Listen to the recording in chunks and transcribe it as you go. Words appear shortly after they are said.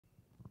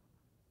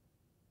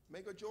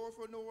Make a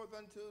joyful noise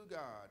unto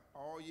God,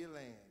 all ye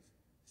lands.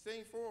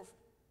 Sing forth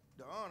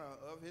the honor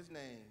of his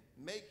name.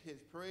 Make his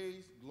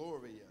praise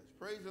glorious.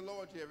 Praise the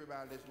Lord to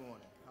everybody this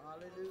morning.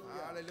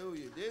 Hallelujah.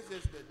 Hallelujah. This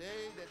is the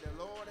day that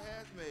the Lord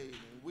has made,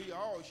 and we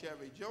all shall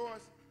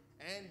rejoice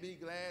and be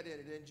glad in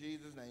it in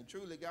Jesus' name.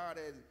 Truly, God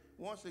has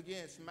once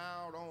again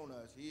smiled on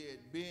us. He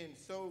has been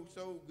so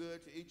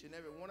good to each and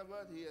every one of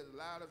us. He has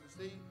allowed us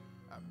to see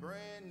a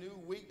brand new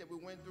week that we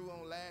went through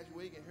on last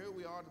week, and here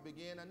we are to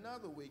begin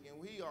another week,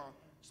 and we are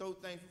so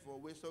thankful for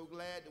it. We're so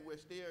glad that we're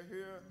still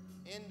here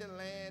in the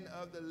land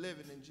of the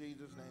living in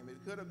Jesus' name.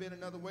 It could have been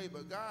another way,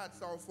 but God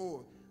saw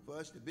forth for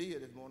us to be here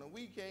this morning.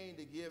 We came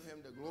to give him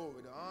the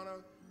glory, the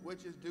honor,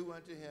 which is due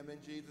unto him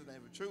in Jesus'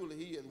 name. For truly,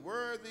 he is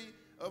worthy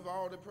of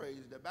all the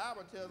praise. The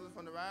Bible tells us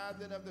from the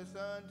rising of the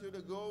sun to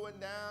the going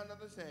down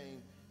of the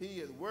same, he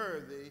is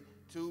worthy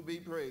to be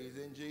praised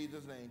in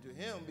Jesus' name. To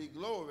him be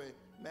glory,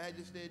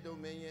 majesty,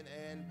 dominion,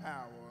 and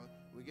power.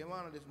 We give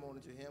honor this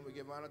morning to him. We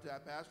give honor to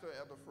our pastor,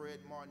 Elder Fred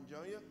Martin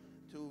Jr.,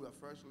 to our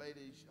First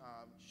Lady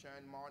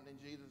Sharon Martin in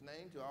Jesus'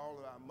 name, to all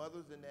of our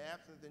mothers in the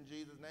absence in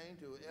Jesus' name,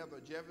 to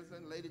Elder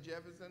Jefferson, Lady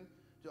Jefferson,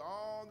 to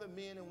all the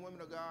men and women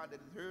of God that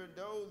is here,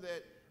 those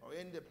that are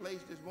in the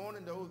place this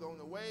morning, those on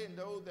the way, and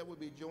those that will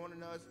be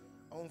joining us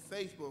on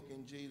Facebook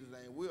in Jesus'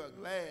 name. We are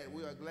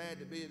glad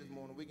to be here this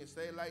morning. We can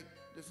say like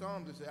the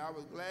psalmist said, I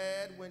was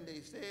glad when they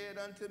said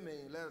unto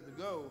me, let us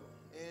go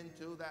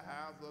into the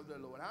house of the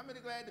Lord. How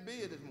many glad to be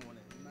here this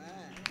morning?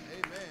 Amen.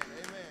 Amen,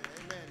 amen,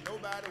 amen.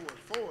 Nobody was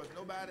forced.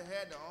 Nobody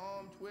had the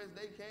arm twist.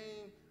 They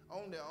came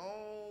on their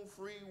own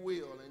free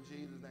will in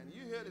Jesus' name.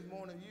 You here this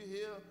morning, you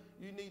here,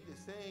 you need to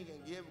sing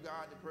and give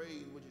God the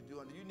praise what you're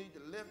doing. You need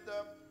to lift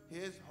up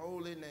his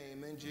holy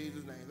name in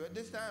Jesus' name. So at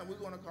this time, we're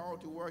going to call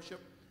to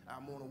worship.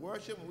 I'm going to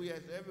worship, and we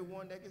ask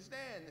everyone that can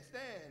stand to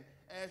stand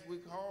as we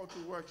call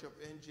to worship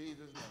in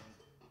Jesus'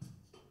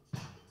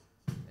 name.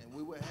 And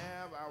we will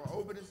have our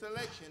opening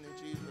selection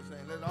in Jesus'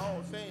 name. Let's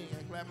all sing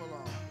and clap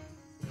along.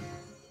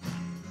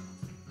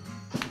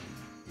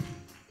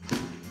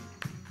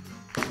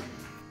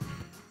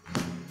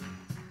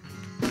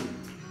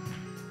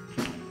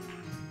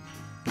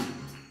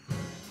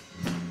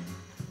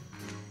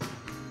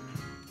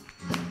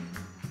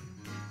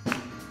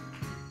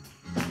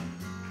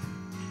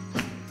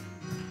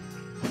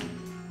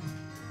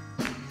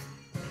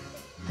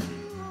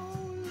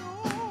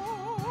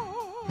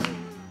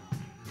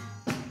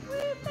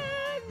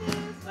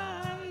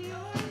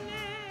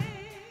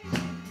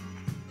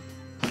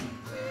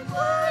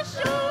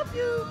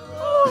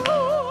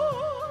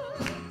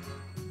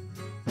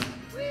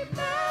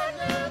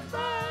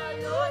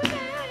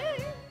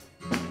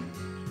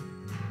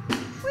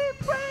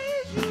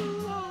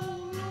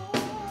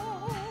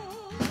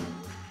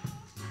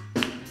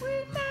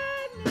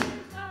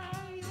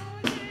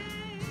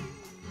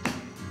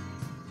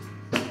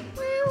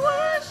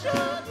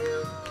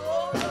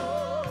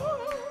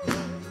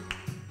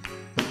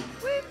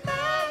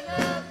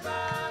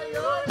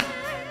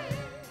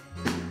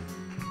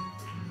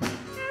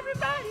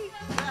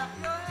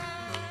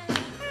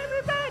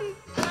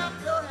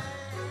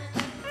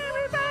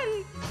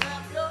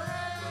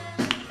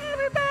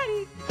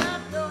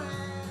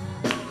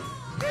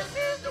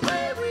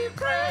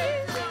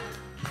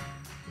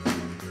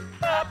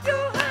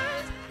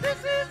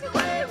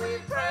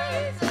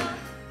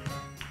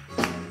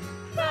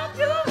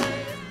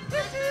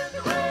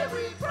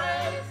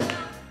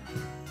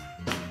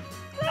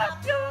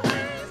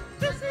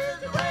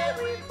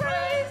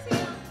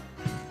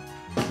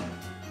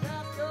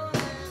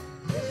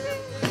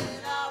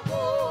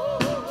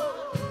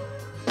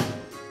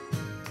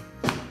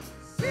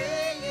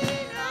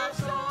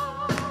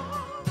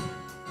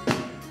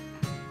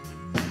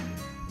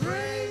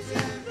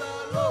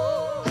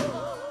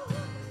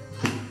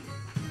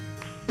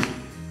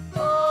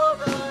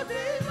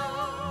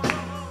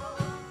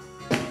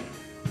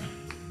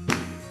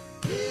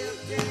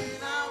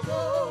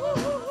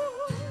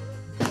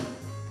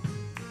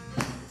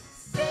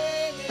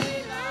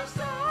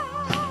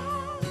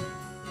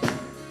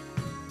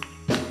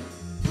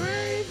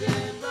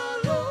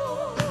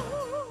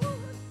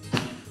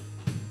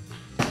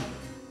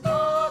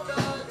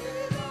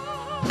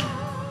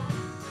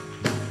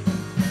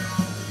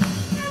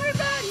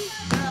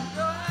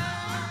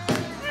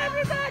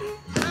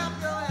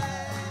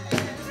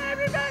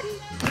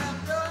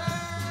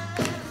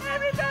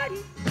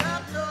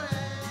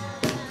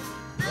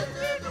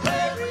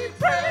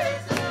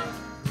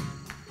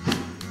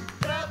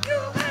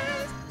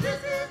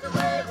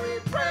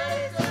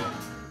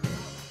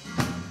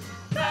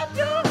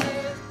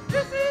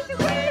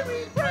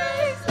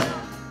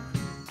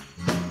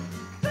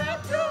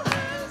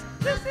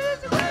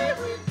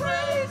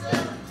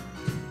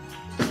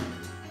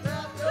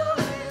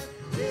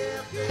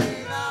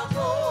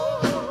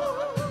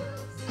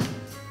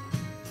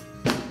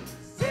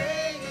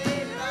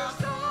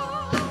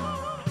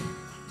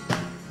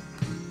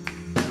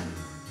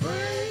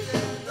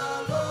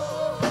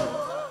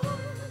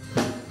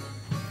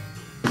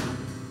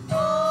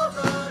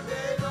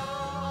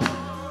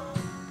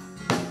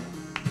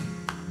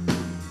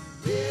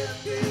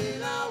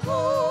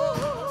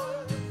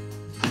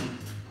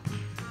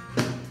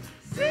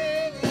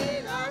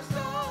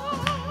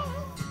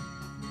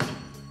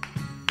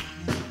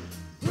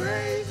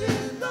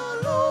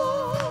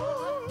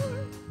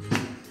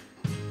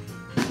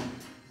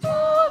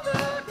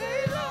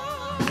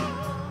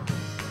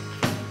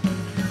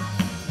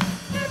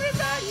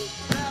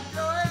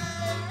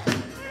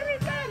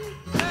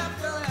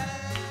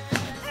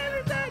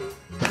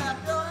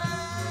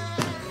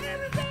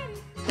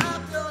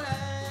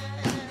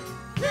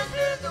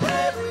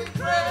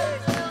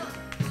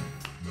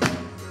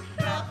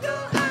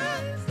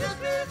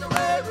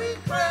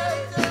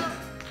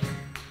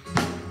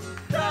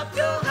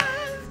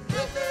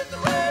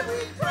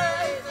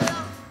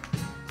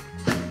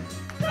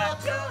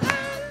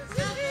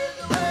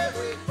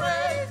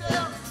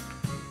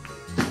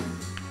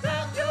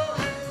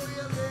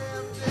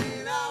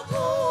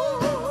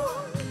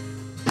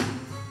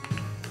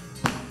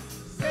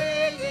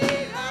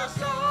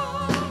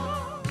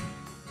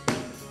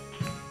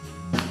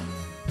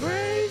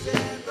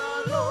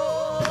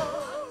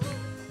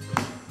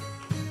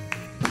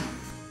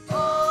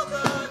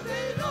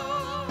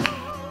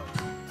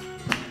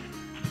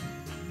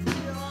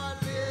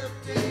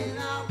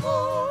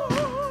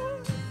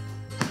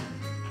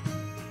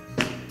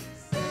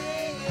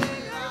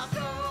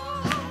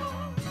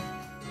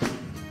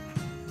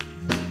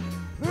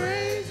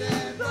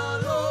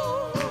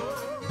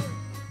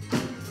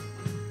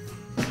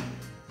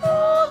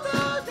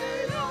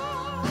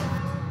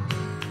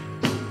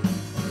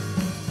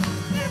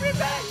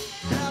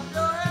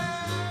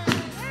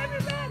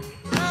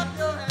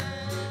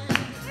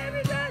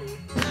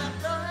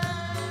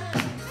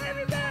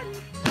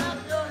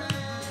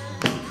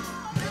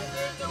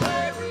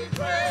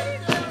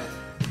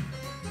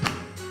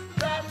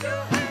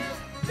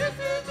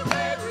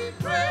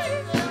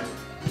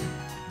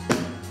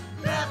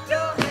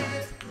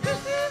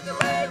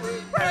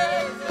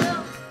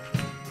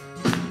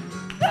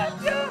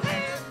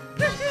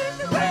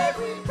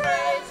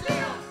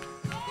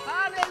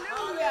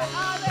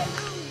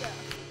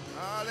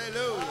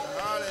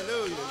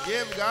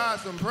 give God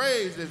some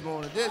praise this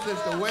morning. This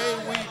is the way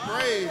we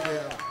praise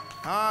him.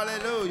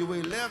 Hallelujah.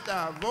 We lift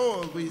our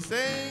voice, we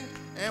sing,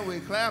 and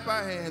we clap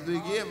our hands. We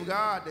give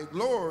God the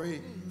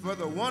glory for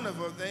the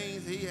wonderful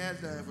things he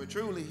has done. For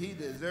truly, he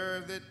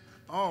deserves it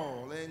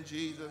all in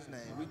Jesus'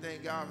 name. We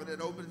thank God for that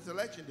open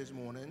selection this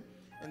morning.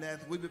 And as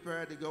we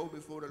prepare to go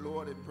before the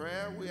Lord in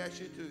prayer, we ask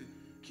you to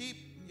keep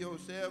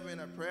yourself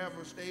in a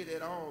prayerful state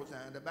at all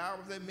times. The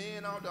Bible says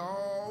men ought to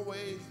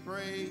always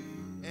pray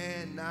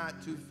and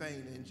not to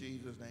faint in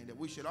Jesus' name. That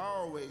we should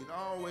always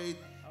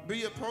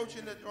be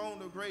approaching the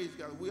throne of grace,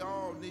 because we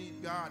all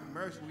need God's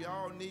mercy. We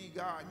all need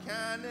God's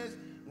kindness.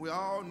 We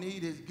all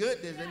need his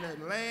goodness in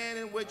the land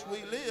in which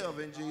we live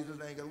in Jesus'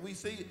 name. Because we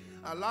see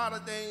a lot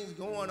of things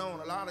going on,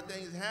 a lot of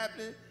things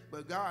happening,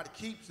 but God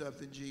keeps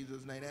us in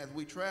Jesus' name. As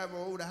we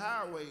travel over the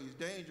highways,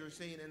 dangerous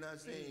seen and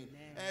unseen,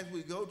 as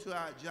we go to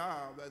our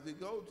job, as we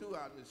go to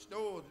the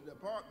stores, the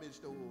department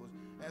stores,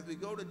 as we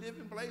go to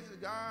different places,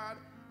 God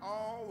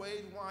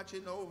always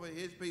watching over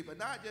his people.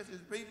 Not just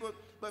his people,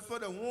 but for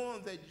the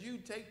ones that you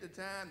take the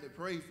time to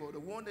pray for, the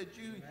one that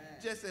you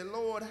just say,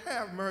 Lord,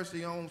 have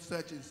mercy on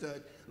such and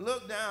such.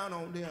 Look down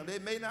on them. They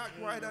may not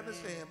quite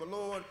understand, but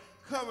Lord,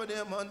 cover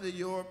them under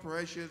your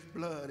precious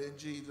blood in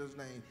Jesus'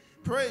 name.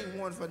 Pray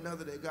one for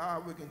another that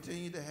God will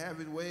continue to have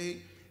his way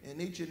in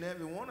each and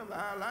every one of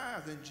our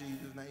lives in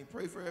Jesus' name.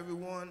 Pray for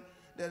everyone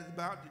that is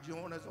about to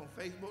join us on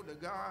Facebook,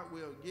 that God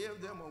will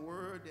give them a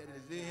word that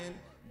is in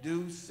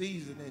due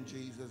season in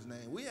Jesus'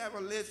 name. We have a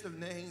list of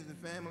names and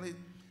families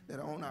that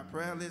are on our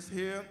prayer list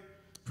here.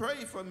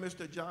 Pray for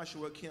Mr.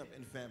 Joshua Kemp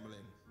and family.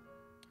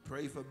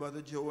 Pray for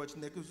Brother George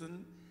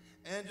Nicholson,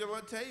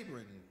 Angela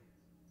Tabron,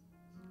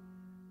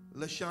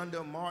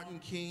 LaShonda Martin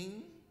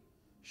King,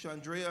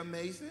 Chandrea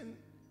Mason,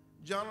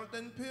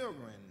 Jonathan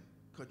Pilgrim,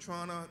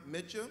 Katrana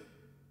Mitchell,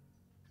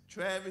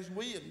 Travis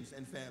Williams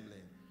and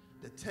family,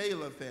 the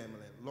Taylor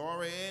family,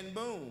 Laura Ann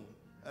Boone,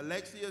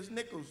 Alexius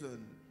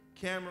Nicholson,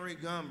 Camry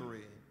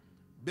Gumbury,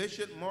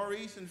 Bishop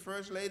Maurice and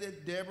First Lady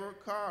Deborah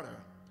Carter,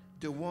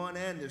 DeJuan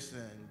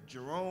Anderson,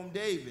 Jerome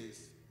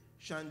Davis,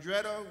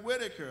 Chandretta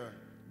Whitaker,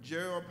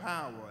 Gerald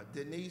Power,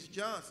 Denise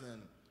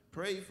Johnson.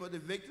 Pray for the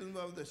victims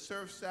of the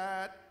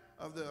Surfside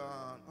of the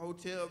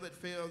hotel that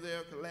fell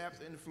there,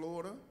 collapsed in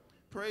Florida.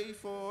 Pray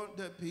for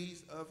the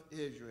peace of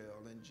Israel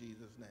in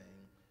Jesus' name.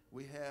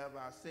 We have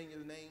our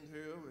seniors' names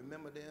here.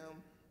 Remember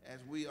them as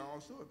we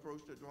also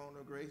approach the throne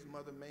of grace.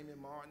 Mother Mamie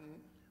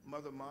Martin,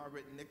 Mother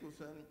Margaret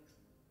Nicholson,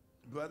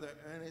 Brother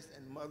Ernest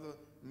and Mother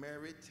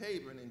Mary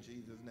Tabron in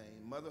Jesus'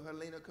 name. Mother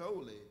Helena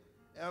Coley,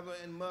 Elder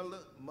and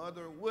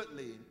Mother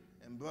Woodley,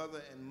 and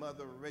Brother and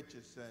Mother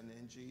Richardson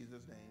in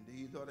Jesus' name.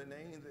 These are the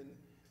names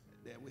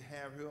that we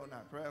have here on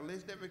our prayer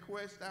list that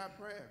request our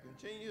prayer.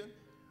 Continue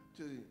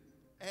to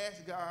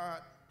ask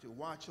God to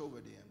watch over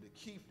them, to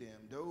keep them.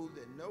 Those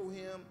that know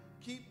him,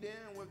 keep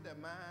them with their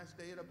mind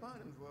stayed upon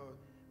him. For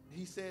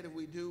he said if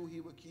we do, he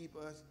will keep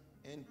us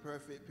in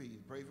perfect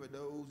peace. Pray for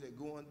those that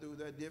are going through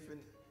their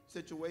different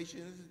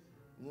situations.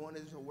 One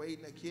is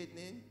awaiting a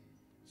kidney.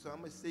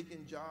 Some are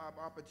seeking job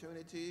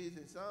opportunities.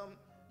 And some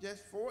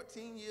just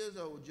 14 years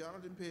old,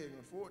 Jonathan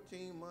Pilgrim,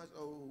 14 months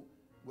old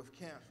with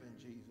cancer in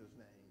Jesus'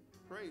 name.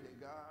 Pray that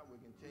God will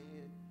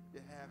continue to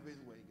have his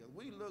way. Because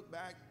we look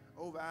back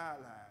over our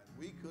lives.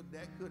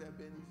 That could have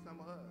been some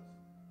of us.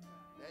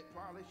 That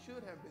probably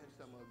should have been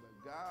some of us.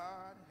 But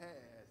God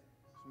has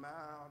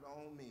smiled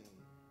on me.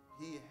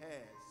 He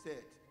has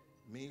set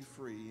me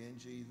free in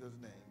Jesus'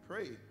 name.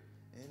 Pray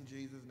in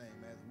Jesus'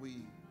 name as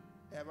we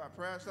have our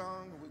prayer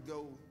song and we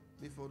go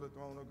before the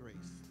throne of grace.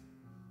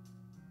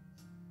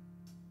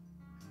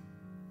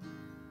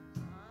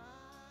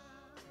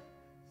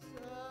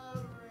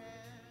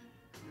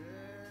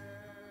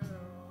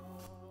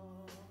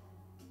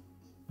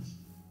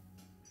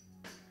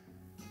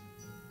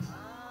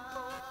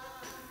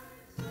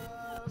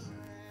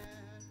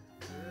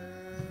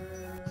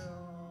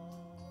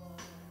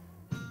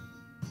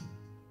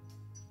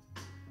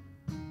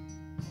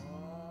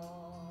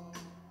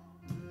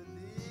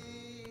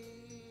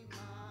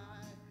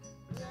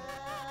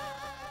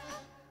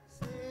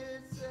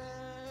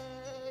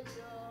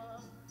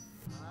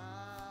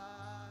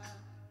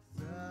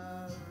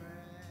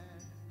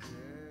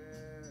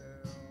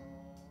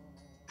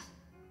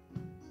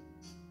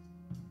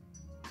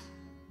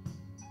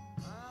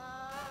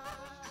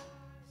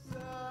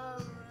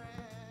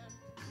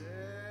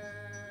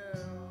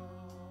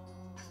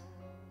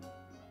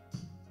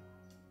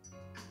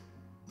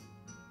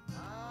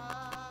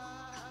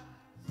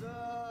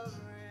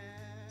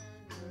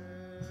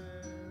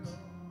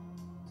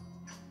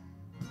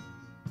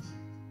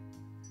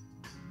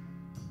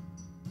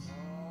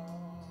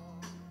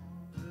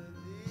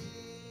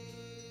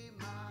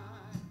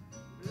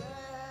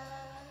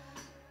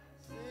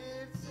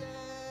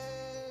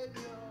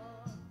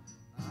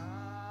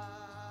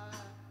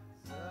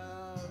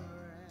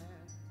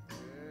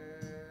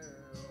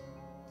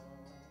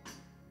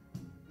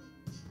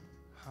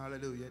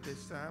 Hallelujah. At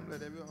this time,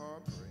 let every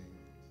heart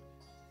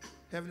pray.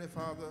 Heavenly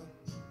Father,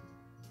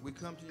 we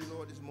come to you,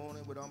 Lord, this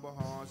morning with humble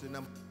hearts and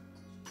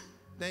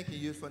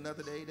Thanking you for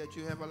another day that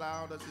you have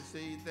allowed us to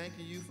see.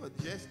 Thanking you for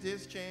just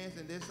this chance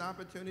and this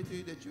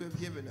opportunity that you have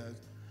given us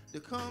to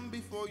come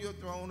before your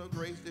throne of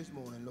grace this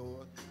morning,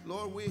 Lord.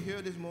 Lord, we're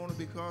here this morning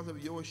because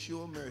of your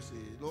sure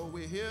mercy. Lord,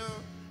 we're here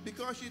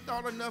because you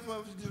thought enough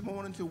of us this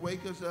morning to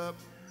wake us up,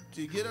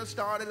 to get us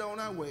started on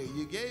our way.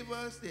 You gave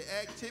us the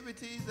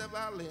activities of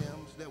our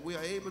limbs that we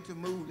are able to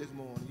move this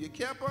morning. You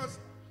kept us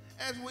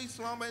as we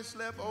slumber and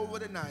slept over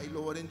the night,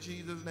 Lord, in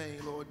Jesus'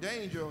 name, Lord.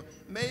 Danger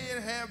may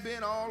have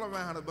been all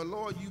around us, but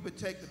Lord, you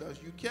protected us.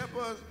 You kept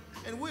us,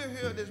 and we're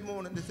here this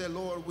morning to say,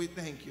 Lord, we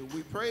thank you.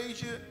 We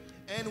praise you,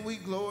 and we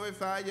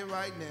glorify you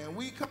right now.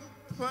 We come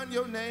upon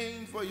your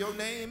name, for your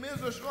name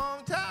is a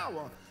strong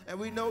tower, and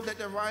we know that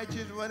the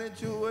righteous run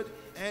into it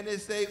and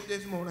is safe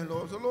this morning,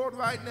 Lord. So, Lord,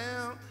 right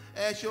now,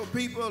 as your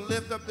people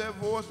lift up their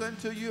voice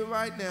unto you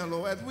right now,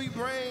 Lord, as we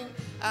bring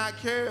our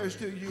cares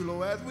to you,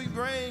 Lord, as we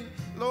bring,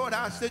 Lord,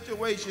 our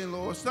situation,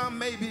 Lord, some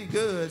may be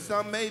good,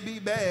 some may be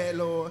bad,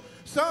 Lord.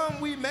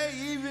 Some we may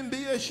even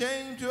be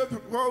ashamed to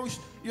approach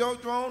your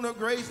throne of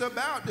grace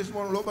about this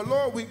morning, Lord. But,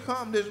 Lord, we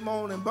come this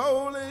morning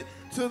boldly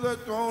to the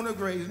throne of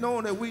grace,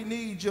 knowing that we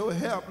need your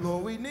help,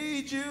 Lord. We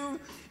need you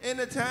in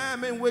the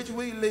time in which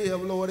we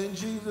live, Lord, in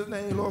Jesus'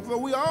 name, Lord. For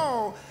we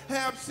all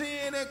have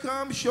sinned and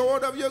come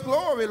short of your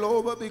glory,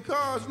 Lord. But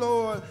because,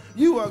 Lord,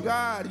 you are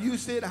God, you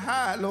sit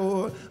high,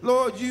 Lord.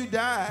 Lord, you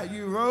died,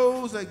 you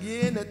rose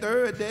again the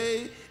third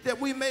day, that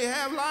we may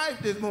have life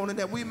this morning,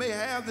 that we may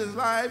have this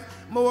life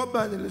more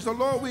abundantly. So,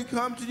 Lord, we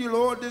come to you,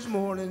 Lord, this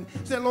morning.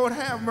 Say, Lord,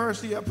 have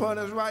mercy upon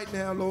us right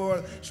now,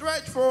 Lord.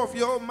 Stretch forth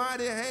your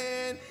mighty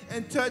hand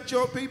and touch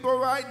your people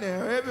right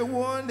now.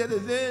 Everyone that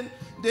is in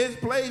this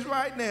place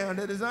right now,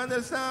 that is under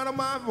the sound of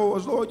my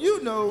voice, Lord,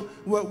 you know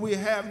what we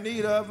have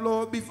need of,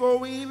 Lord, before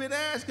we even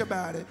ask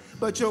about it.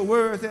 But your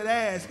word said,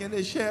 ask and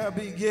it shall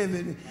be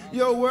given.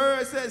 Your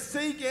word said,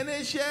 seek and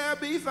it shall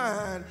be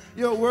found.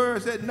 Your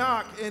word said,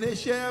 knock and it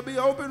shall be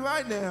open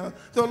right now.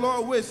 So,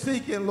 Lord, we're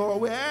seeking,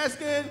 Lord. We're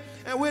asking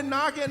and we're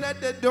knocking at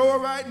the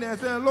door right now,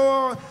 saying,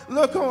 Lord,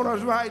 look on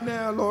us right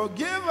now, Lord.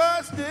 Give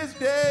us this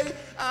day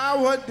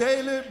our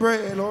daily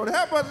bread, Lord.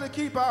 Help us to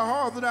keep our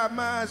hearts and our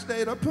minds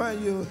stayed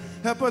upon you.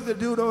 Help us to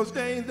do those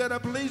things that are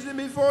pleasing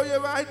before you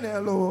right now,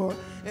 Lord.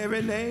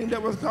 Every name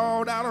that was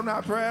called out on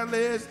our prayer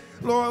list,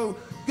 Lord,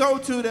 go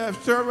to their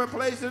server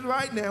places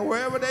right now,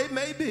 wherever they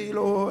may be,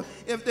 Lord.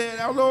 If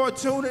they're, Lord,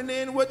 tuning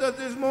in with us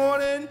this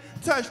morning,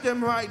 touch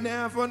them right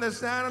now from the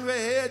sound of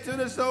their head to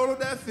the sole of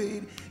their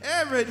feet.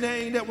 Every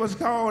name that was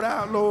called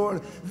out,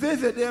 Lord,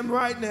 visit them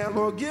right now,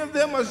 Lord. Give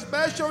them a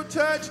special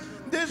touch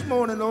this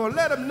morning, Lord.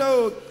 Let them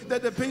know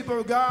that the people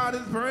of God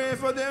is praying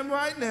for them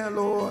right now,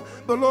 Lord.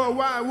 But, Lord,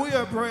 while we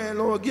are praying,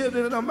 Lord, give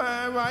them a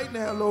mind right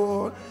now,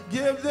 Lord.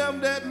 Give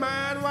them that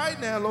mind right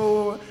now,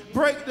 Lord.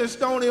 Break the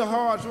stony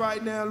hearts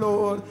right now,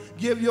 Lord.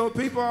 Give your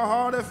people a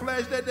heart of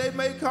flesh that they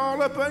may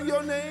call upon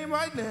your name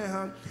right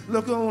now.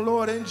 Look on,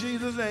 Lord, in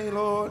Jesus' name,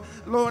 Lord.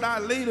 Lord,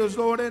 our leaders,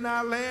 Lord, in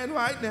our land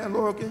right now,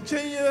 Lord.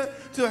 Continue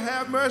to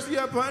have mercy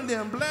upon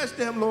them. Bless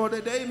them, Lord,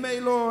 that they may,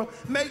 Lord,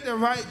 make the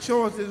right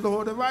choices,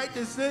 Lord, the right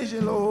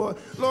decision, Lord.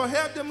 Lord,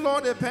 help them,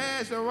 Lord, to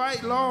pass the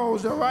right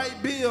laws, the right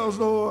bills,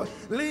 Lord.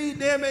 Lead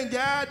them and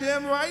guide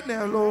them right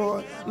now,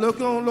 Lord. Look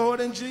on, Lord,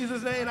 in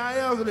Jesus' name, our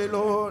elderly,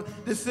 Lord.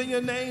 The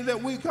senior names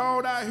that we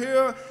called out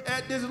here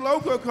at this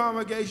local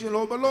congregation,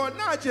 Lord. But, Lord,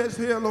 not just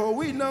here, Lord.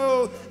 We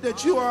know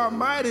that you are a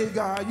mighty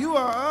God. You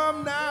are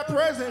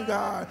omnipresent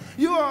God.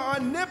 You are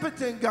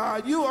omnipotent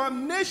God. You are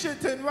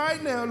omniscient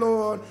right now,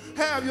 Lord.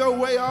 Have your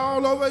way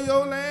all over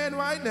your land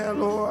right now,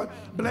 Lord.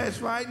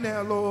 Bless right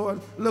now, Lord.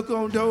 Look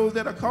on those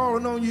that are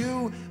calling on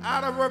you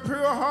out of a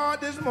pure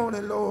heart this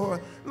morning,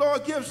 Lord.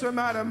 Lord, give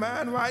somebody a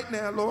mind right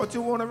now, Lord,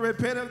 to want to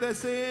repent of their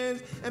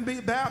sins and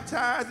be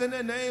baptized in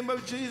the name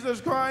of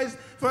Jesus Christ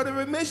for the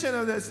remission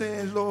of their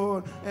sins,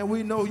 Lord. And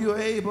we know you're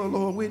able,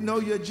 Lord. We know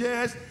you're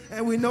just,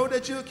 and we know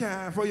that you're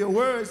kind. For your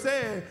word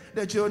said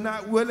that you're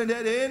not willing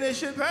that any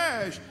should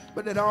perish,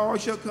 but that all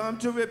shall come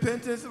to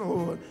repentance,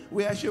 Lord.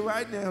 We ask you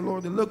right now,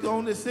 Lord, to look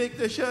on the sick,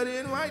 the shut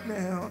in right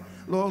now.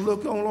 Lord,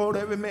 look on, Lord,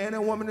 every man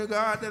and woman of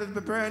God that is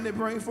preparing to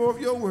bring forth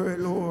your word,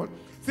 Lord.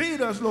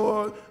 Feed us,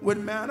 Lord, with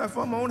manna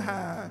from on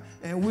high,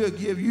 and we'll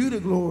give you the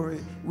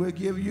glory. We'll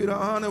give you the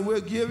honor. We'll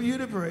give you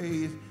the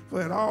praise,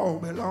 for it all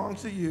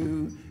belongs to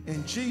you.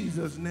 In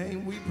Jesus'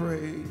 name we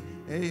pray.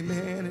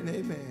 Amen and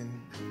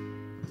amen.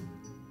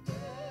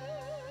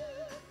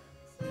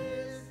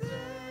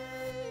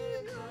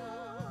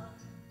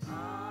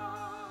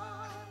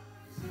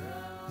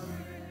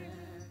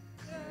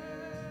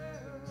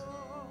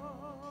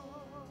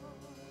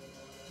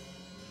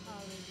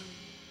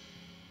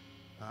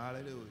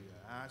 Hallelujah.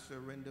 I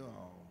surrender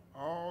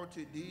all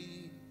to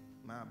thee,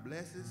 my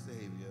blessed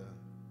Savior.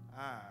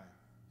 I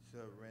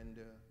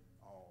surrender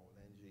all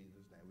in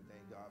Jesus' name. We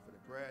thank God for the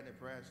prayer and the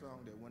prayer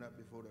song that went up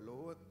before the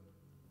Lord.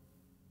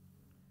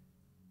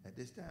 At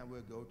this time,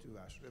 we'll go to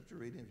our scripture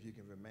reading. If you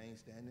can remain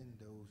standing,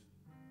 those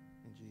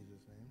in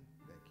Jesus' name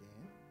that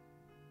can.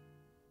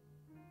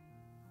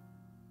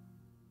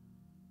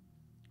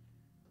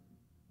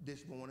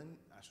 This morning,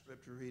 our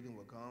scripture reading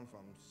will come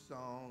from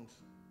Psalms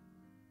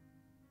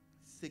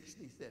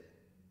 67.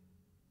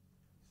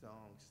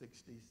 Song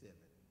 67.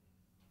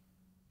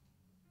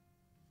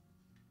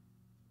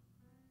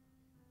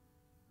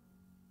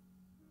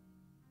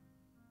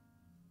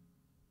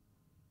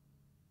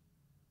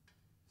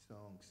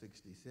 Song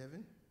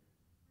 67.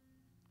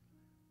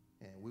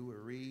 And we will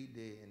read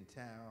the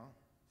entire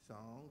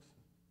songs.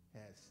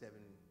 Has 7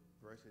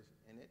 verses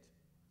in it.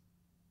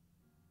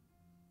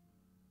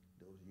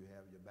 Those of you who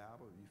have your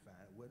Bible, you find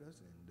it with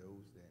us, and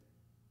those that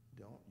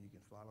don't, you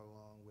can follow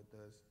along with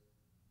us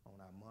on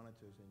our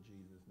monitors in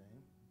Jesus'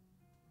 name.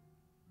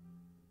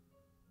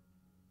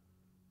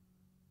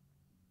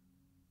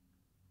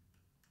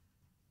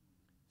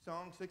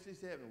 Song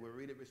 67, we'll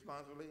read it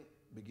responsibly,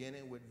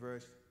 beginning with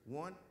verse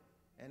 1,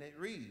 and it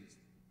reads,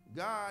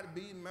 God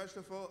be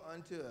merciful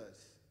unto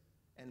us,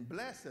 and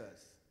bless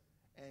us,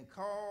 and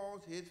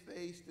cause his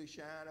face to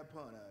shine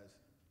upon us.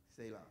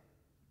 Selah.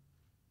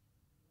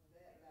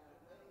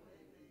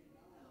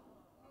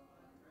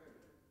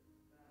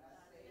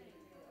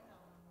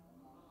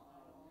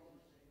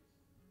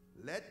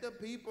 Let the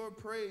people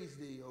praise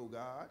thee, O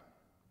God.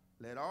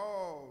 Let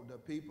all the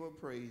people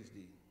praise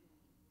thee.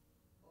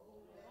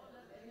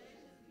 Let the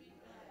nations be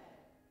glad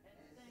and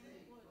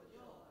sing for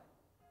joy.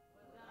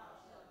 For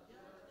thou shalt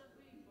judge the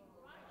people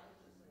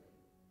righteously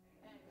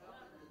and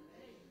govern the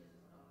nations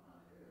upon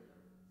earth.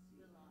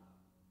 Selah.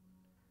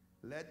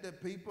 Let the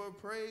people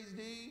praise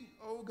thee,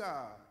 O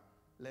God.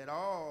 Let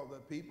all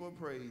the people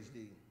praise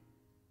thee.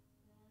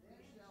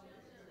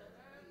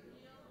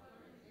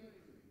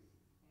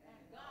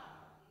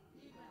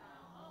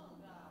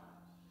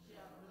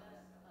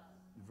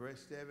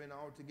 Verse 7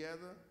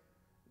 altogether.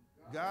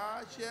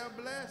 God shall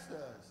bless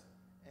us,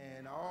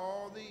 and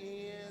all the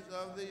ends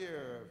of the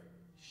earth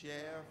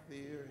shall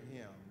fear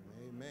him.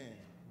 Amen.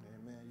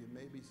 Amen. You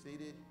may be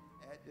seated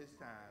at this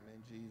time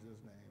in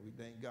Jesus' name. We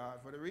thank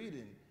God for the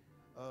reading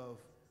of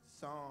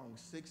Song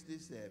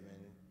 67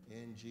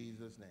 in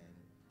Jesus'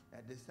 name.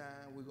 At this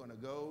time, we're going to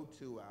go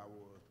to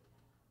our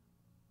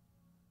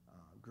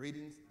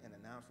greetings and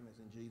announcements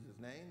in Jesus'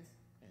 name,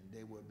 and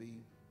they will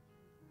be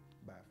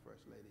by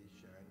First Lady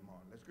Sharon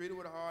Martin. Let's greet her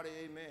with a hearty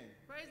amen.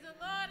 Praise the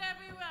Lord,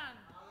 everyone.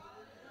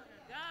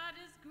 God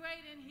is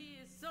great and he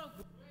is so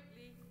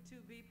greatly to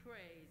be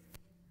praised.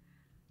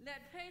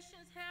 Let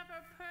patience have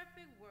her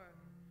perfect work,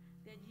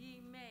 that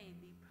ye may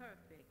be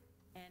perfect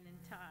and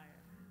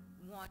entire.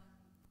 One.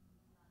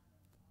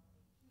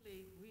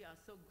 We are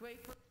so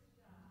grateful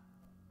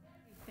for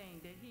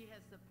everything that he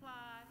has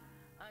supplied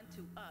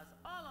unto us,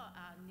 all of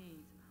our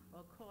needs,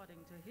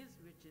 according to his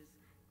riches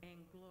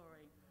and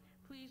glory.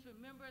 Please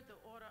remember the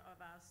order of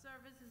our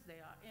services.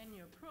 They are in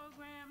your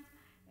programs.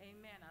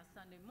 Amen. Our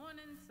Sunday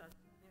mornings at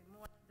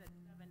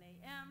 11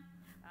 a.m.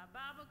 Our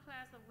Bible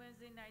class on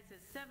Wednesday nights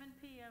at 7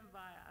 p.m.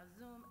 via our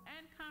Zoom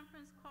and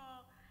conference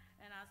call.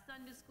 And our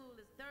Sunday school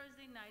is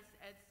Thursday nights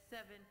at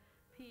 7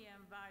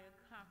 p.m. via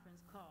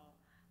conference call.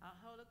 Our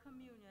Holy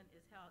Communion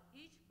is held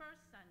each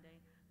first Sunday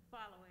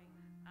following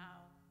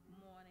our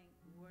morning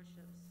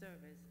worship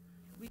service.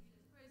 We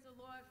just praise the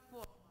Lord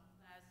for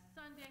last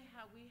Sunday,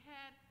 how we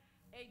had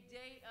a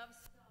day of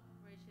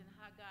celebration,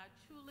 how God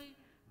truly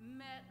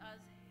met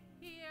us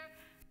here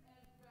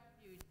at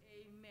Refuge.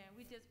 Amen.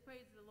 We just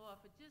praise the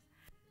Lord for just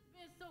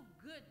being so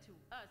good to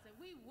us. And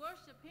we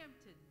worship him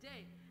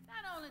today,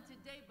 not only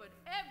today, but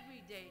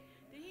every day,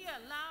 that he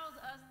allows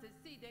us to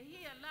see, that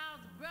he allows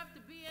breath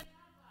to be in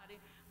our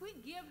body. We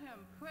give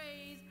him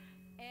praise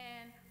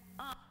and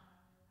honor.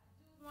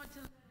 I do want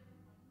to let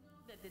everyone know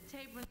that the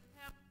table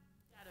have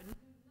got a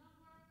new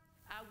number.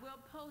 I will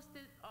post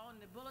it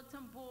on the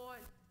bulletin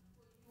board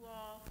for you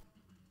all.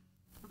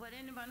 But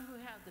anyone who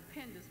has the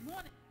pen this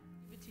morning,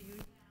 I'll give it to you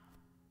now.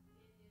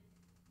 It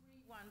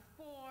is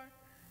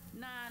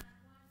 314-918-5620.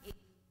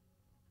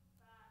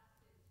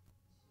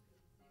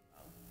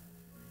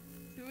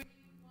 314-918-5620.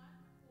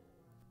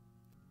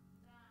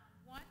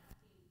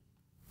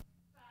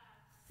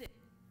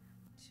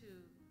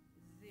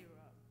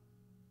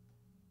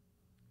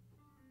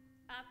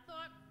 Our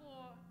thought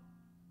for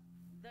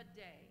the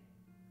day.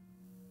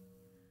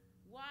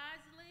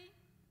 Wisely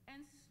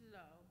and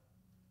slow,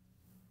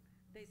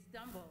 they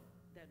stumble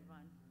that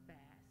run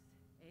fast.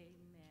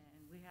 Amen.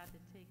 We have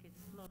to take it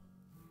slow.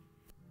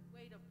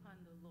 Wait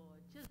upon the Lord.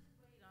 Just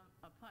wait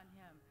upon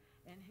him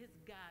and his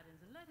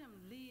guidance, and let him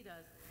lead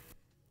us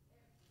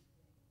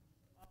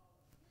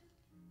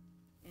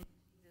in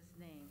Jesus'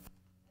 name.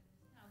 At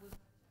this time, we're going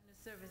to turn the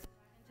service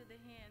right into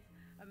the hands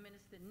of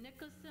Minister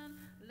Nicholson.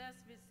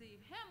 Let's receive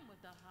him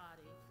with a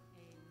hearty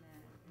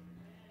amen.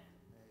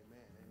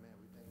 Amen. Amen.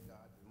 We thank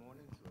God this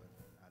morning for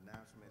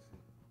announcements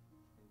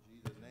in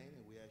Jesus' name,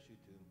 and we ask you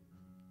to,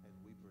 as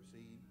we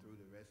proceed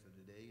through the rest of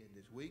the day and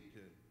this week,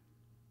 to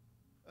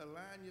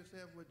align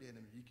yourself with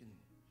them. You can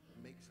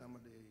make some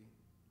of the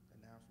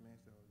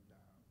announcements of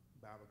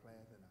the Bible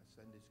class and our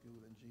Sunday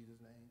school in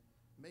Jesus' name.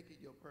 Make it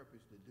your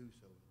purpose to do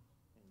so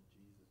in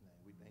Jesus' name.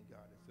 We thank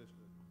God that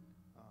Sister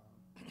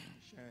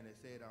Sharon has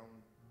said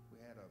we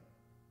had a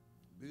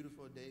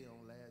beautiful day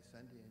on last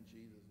Sunday in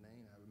Jesus'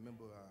 name. I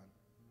remember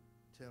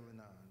telling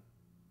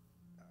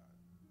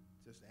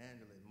Sister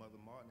Angela and Mother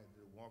Martin as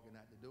they were walking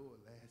out the door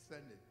last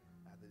Sunday.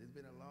 I said, it's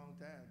been a long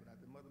time, but I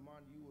said, Mother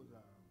Martin, you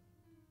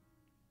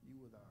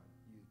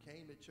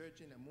came to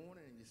church in the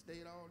morning and you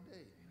stayed all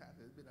day. I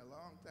said, it's been a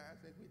long time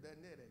since we done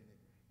that, ain't it?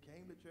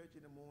 Came to church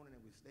in the morning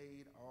and we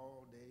stayed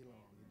all day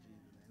long in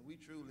Jesus' name. We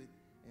truly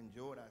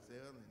enjoyed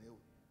ourselves, and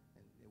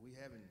we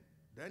haven't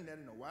done that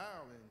in a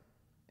while, and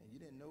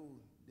you didn't know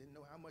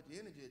how much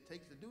energy it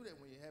takes to do that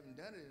when you haven't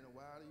done it in a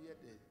while. You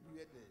had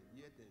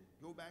to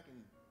go back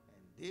and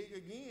dig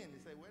again and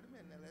say, wait a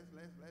minute, now let's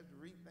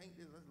rethink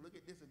this, let's look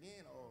at this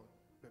again, or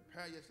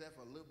prepare yourself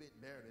a little bit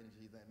better in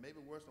Jesus' name.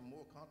 Maybe wear some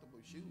more comfortable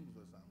shoes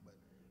or something. But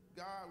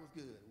God was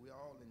good. We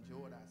all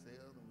enjoyed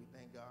ourselves, and we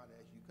thank God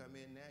as you come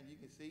in now,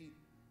 you can see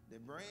the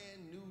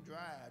brand new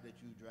drive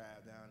that you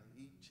drive down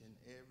each and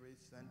every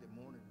Sunday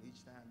morning,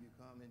 each time you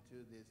come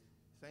into this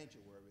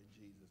sanctuary in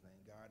Jesus'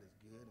 name. God is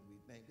good, and we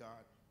thank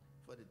God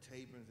for the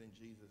tablings in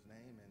Jesus'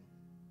 name. And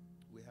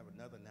we have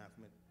another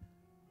announcement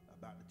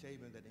about the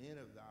tablings at the end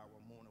of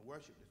our morning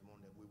worship this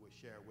morning that we will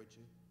share with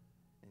you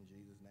in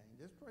Jesus' name.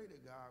 Just pray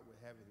that God will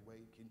have his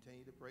way.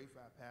 Continue to pray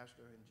for our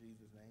pastor in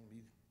Jesus' name.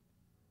 He's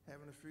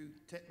having a few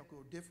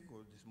technical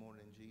difficulties this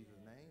morning in Jesus'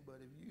 name.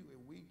 But if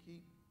we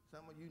keep,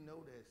 some of you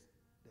know that's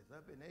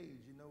up in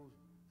age, you know,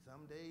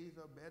 some days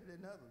are better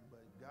than others,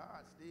 but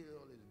God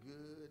still is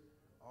good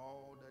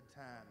all the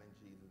time in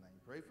Jesus' name.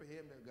 Pray for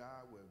him that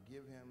God will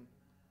give him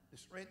the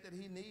strength that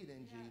he needs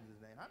in Jesus'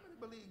 name. How many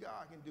believe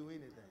God can do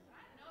anything?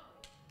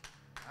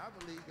 I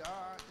believe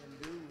God can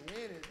do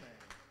anything.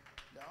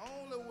 The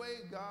only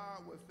way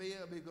God will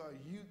fail because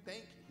you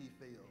think he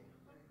failed.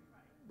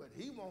 But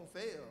he won't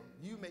fail.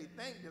 You may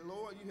think the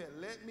Lord, you had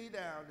let me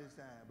down this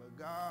time, but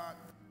God,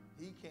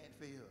 he can't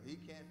fail. He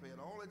can't fail.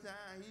 The only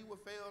time he will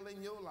fail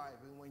in your life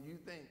is when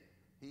you think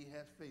he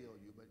has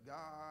failed you. But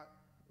God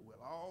will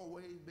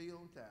always be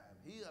on time.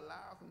 He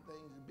allows some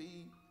things to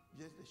be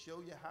just to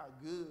show you how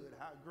good,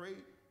 how great,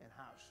 and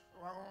how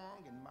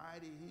strong and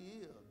mighty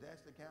he is.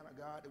 That's the kind of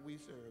God that we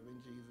serve in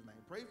Jesus'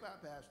 name. Pray for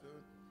our pastor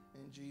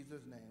in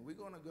Jesus' name.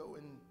 We're going to go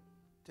and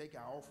take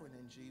our offering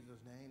in Jesus'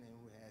 name, and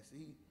as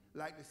he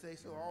like to say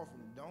so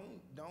often,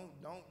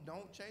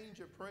 don't change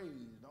your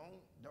praise.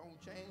 Don't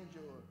change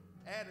your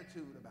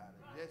attitude about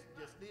it.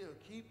 Just still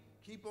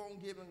keep on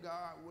giving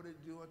God what is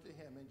due unto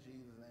him in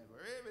Jesus' name.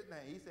 For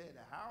everything, he said,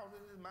 the house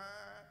is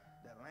mine,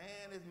 the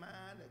land is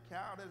mine, the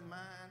cow is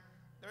mine,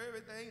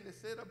 everything to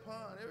sit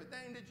upon,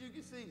 everything that you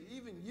can see,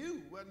 even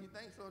you, whether you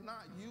think so or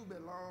not, you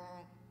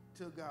belong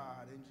to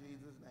God in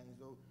Jesus' name.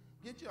 So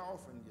get your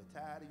offering, your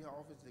tithe, and your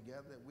offerings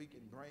together that we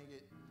can bring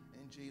it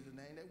in Jesus'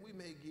 name, that we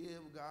may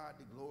give God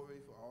the glory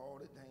for all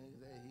the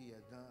things that he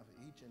has done for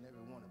each and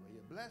every one of us.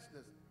 He blessed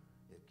us.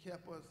 He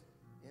kept us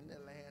in the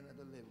land of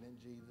the living in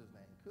Jesus'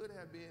 name. Could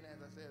have been, as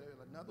I said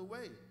earlier, another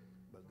way,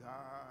 but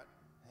God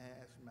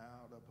has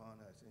smiled upon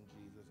us in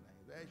Jesus'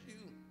 name. As you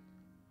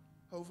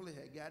hopefully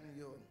have gotten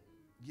your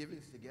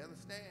givings together,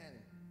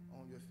 stand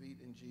on your feet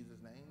in Jesus'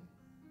 name.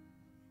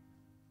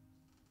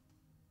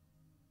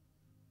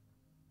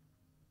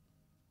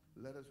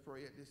 Let us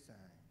pray at this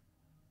time.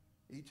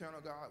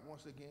 Eternal God,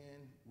 once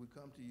again, we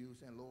come to you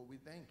saying, Lord, we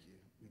thank you.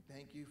 We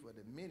thank you for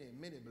the many,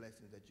 many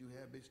blessings that you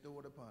have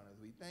bestowed upon us.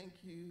 We thank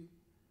you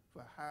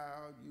for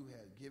how you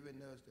have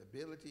given us the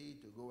ability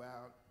to go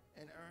out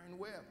and earn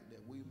wealth, that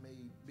we may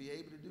be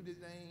able to do the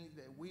things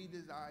that we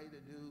desire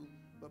to do,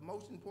 but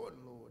most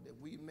important, Lord, that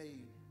we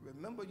may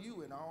remember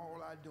you in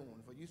all our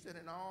doing. For you said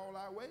in all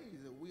our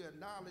ways that we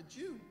acknowledge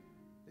you,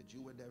 that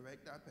you would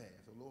direct our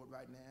path. So, Lord,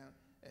 right now,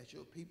 as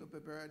your people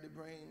prepare to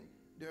bring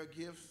their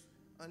gifts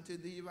unto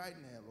thee right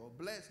now, Lord,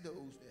 bless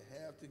those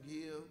that have to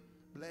give.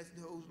 Bless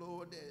those,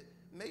 Lord, that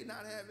may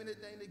not have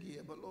anything to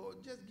give, but, Lord,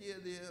 just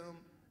give them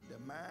the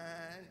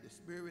mind, the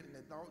spirit, and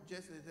the thought,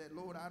 just as that,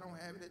 Lord, I don't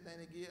have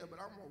anything to give, but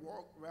I'm going to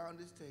walk around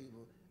this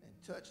table and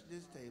touch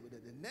this table,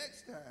 that the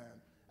next time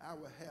I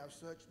will have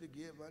such to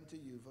give unto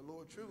you. For,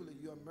 Lord, truly,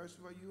 you are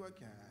merciful, you are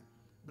kind.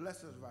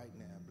 Bless us right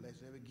now. Bless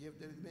every gift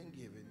that has been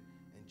given.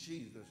 In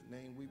Jesus'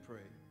 name we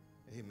pray.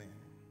 Amen.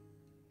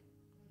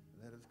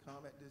 Let us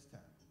come at this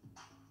time.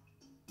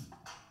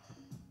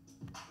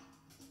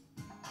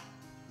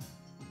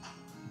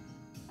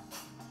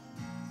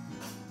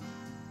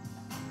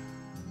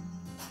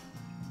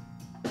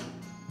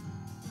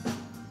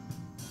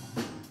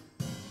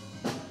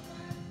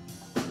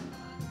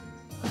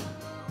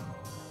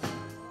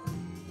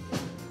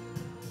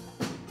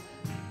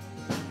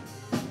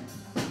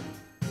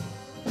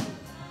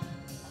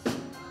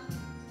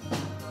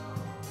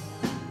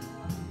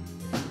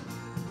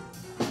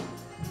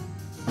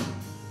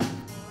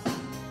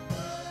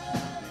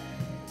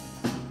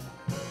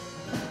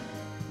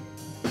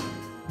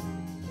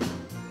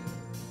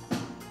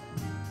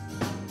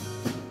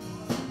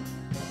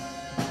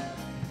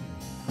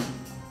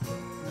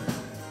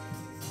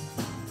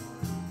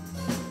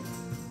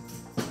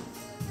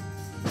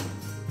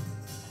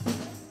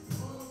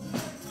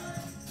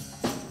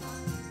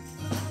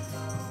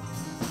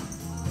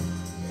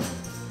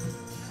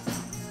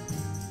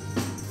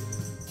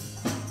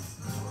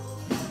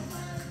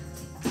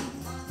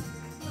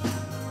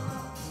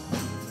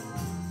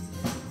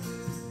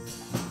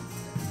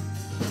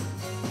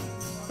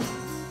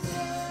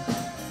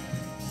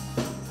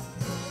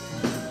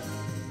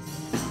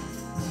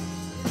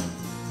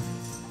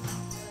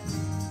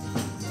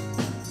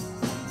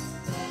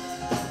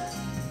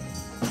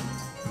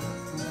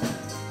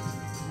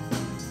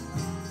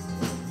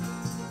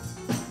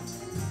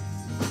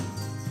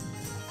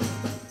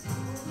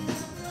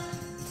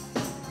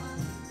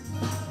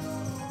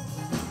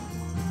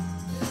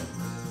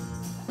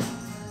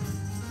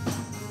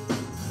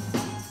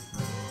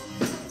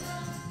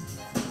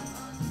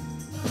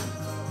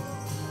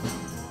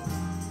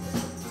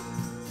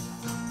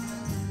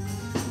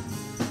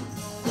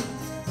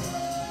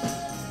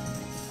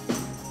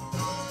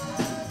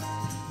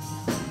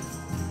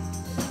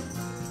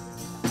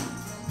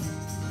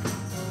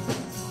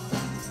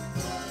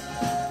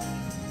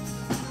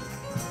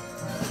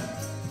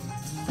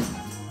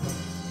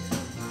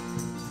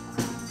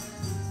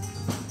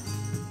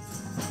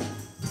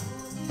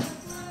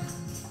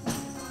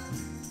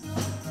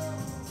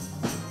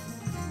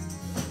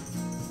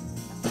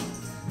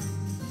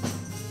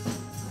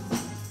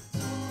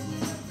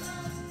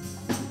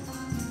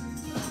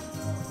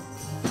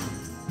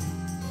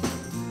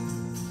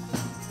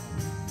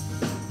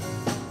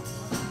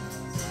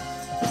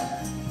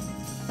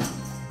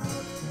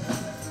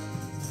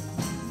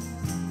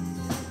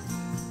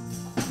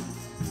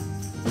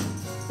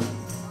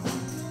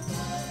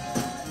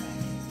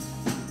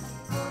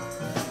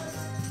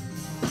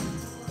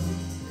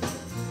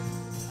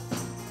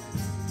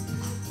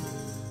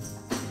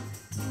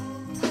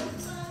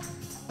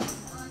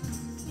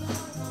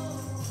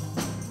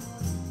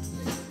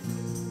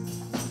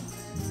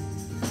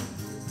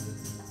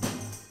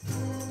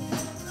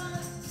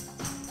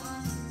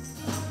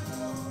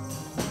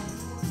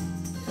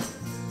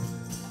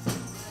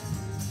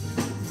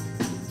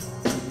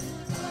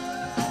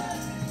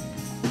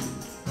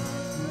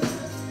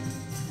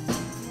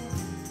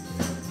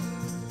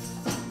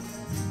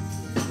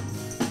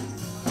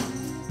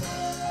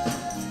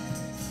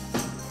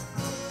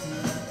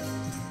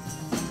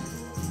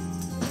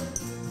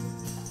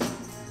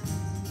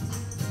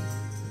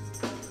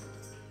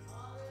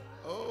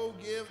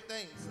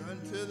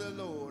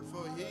 Lord,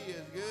 for he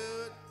is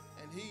good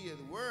and he is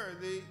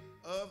worthy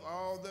of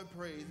all the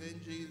praise in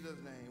Jesus'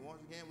 name.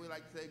 Once again, we'd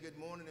like to say good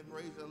morning and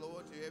praise the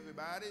Lord to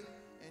everybody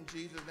in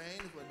Jesus'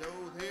 name. For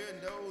those here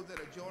and those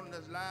that are joining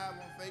us live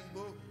on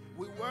Facebook,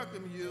 we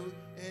welcome you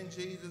in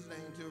Jesus'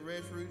 name to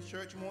Refuge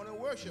Church Morning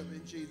Worship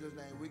in Jesus'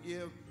 name. We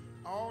give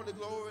all the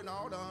glory and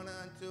all the honor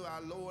unto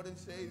our Lord and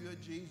Savior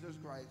Jesus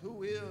Christ,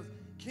 who is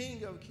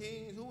King of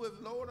kings, who is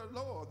Lord of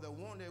lords, the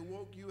one that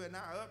woke you and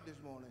I up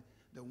this morning,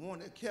 the one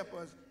that kept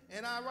us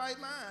in our right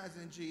minds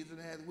in Jesus'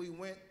 name as we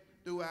went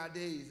through our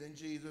days in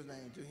Jesus'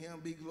 name. To him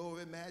be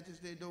glory,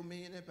 majesty,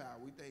 dominion, and power.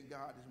 We thank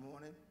God this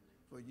morning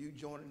for you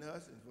joining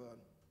us and for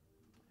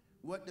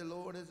what the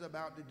Lord is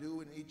about to do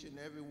in each and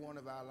every one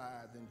of our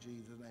lives in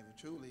Jesus' name.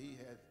 For truly, he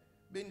has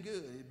been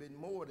good. He's been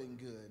more than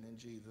good in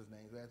Jesus'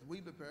 name. So as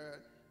we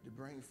prepare to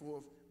bring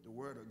forth the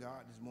word of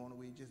God this morning,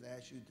 we just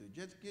ask you to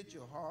just get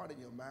your heart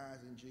and your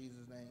minds in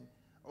Jesus' name.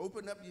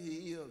 Open up your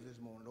ears this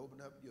morning.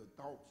 Open up your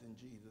thoughts in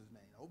Jesus'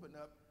 name. Open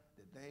up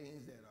the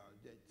things that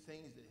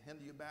things that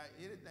hinder you back,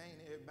 anything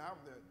about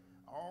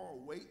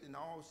all weight and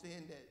all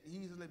sin that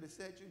easily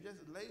beset you,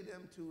 just lay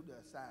them to the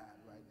side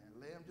right now.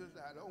 Lay them to the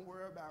side. Don't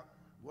worry about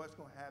what's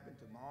going to happen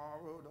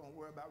tomorrow. Don't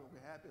worry about what's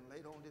going to happen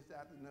later on this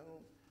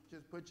afternoon.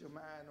 Just put your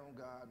mind on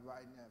God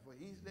right now. For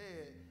he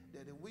said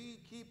that if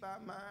we keep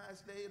our mind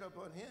stayed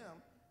upon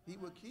him, he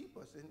will keep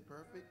us in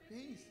perfect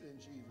peace in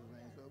Jesus'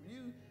 name. So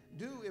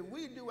if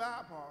we do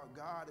our part,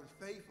 God is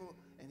faithful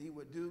and he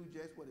would do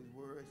just what his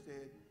word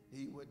said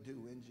he would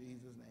do in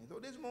Jesus' name. So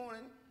this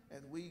morning,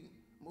 as we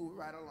move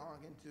right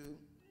along into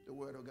the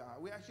word of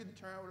God, we ask you to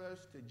turn with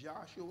us to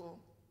Joshua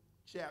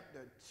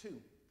chapter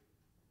 2.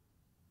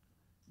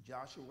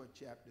 Joshua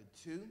chapter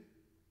 2,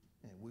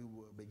 and we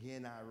will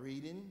begin our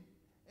reading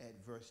at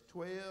verse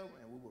 12,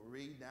 and we will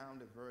read down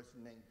to verse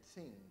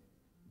 19.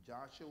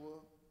 Joshua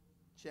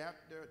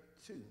chapter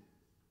 2,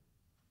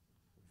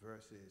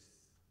 verses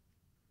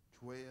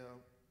 12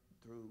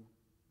 through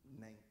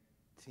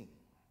 19.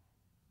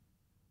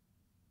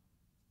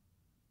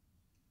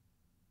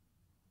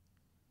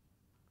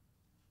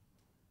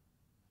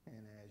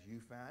 And as you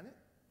find it,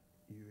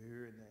 you're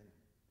here in the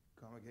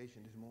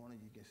congregation this morning,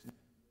 you can snap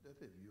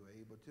us if you're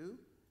able to.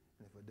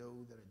 And for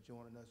those that are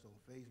joining us on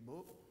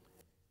Facebook,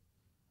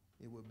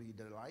 it would be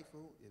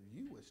delightful if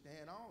you would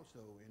stand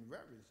also in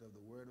reverence of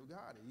the word of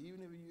God,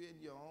 even if you're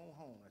in your own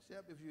home,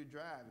 except if you're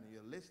driving and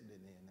you're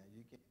listening in. Now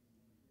you can,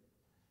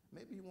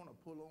 maybe you want to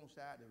pull on the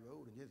side of the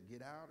road and just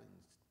get out and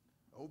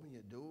open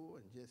your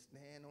door and just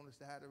stand on the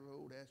side of the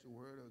road as the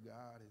word of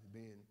God is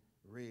being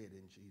read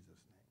in Jesus'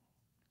 name.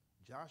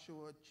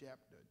 Joshua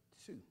chapter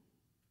 2,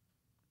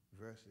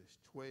 verses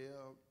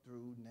 12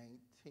 through 19.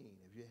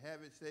 If you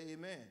have it, say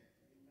amen.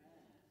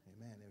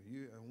 Amen.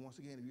 Once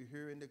again, if you're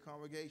here in the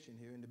congregation,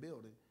 here in the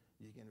building,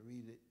 you can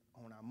read it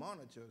on our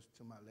monitors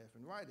to my left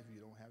and right if you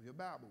don't have your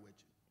Bible with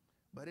you.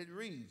 But it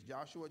reads,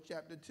 Joshua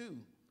chapter 2,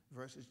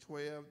 verses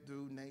 12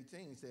 through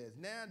 19 says,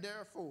 Now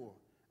therefore,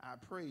 I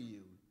pray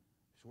you,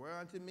 swear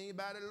unto me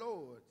by the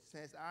Lord,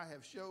 since I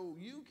have showed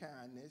you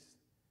kindness,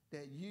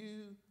 that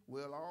you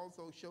will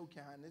also show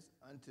kindness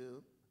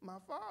unto my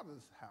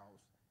father's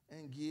house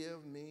and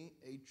give me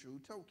a true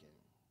token.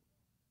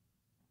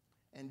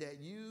 And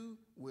that you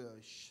will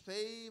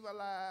save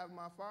alive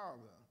my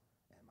father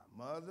and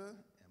my mother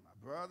and my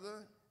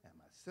brother and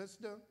my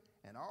sister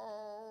and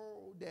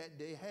all that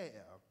they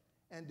have,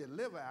 and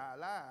deliver our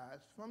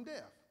lives from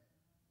death.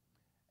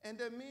 And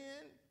the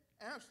men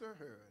answered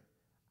her,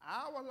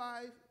 Our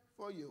life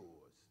for yours,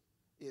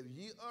 if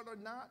ye utter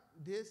not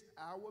this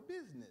our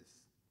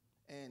business.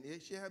 And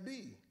it shall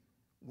be,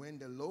 when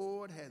the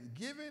Lord has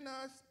given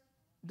us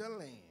the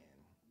land,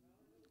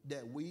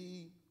 that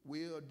we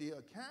will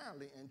deal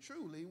kindly and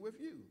truly with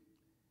you.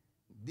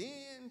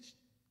 Then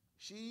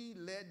she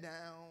let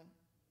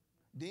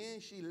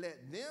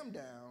them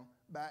down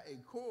by a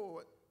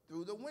cord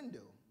through the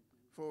window,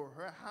 for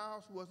her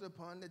house was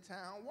upon the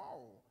town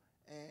wall,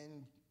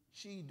 and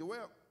she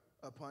dwelt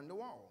upon the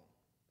wall.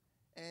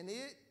 And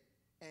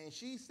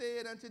she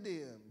said unto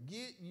them,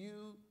 Get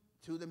you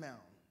to the mountain,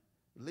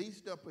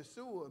 lest the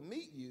pursuer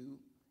meet you,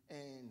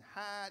 and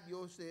hide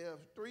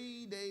yourselves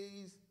 3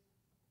 days.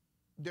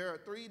 There are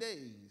 3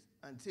 days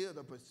until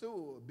the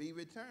pursuer be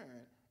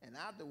returned, and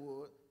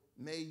afterward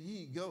may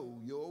ye go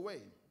your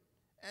way.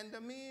 And the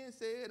men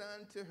said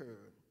unto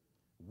her,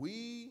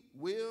 We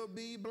will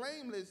be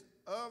blameless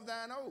of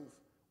thine oath,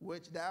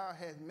 which thou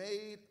hast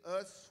made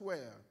us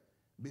swear.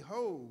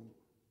 Behold,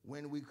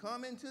 when we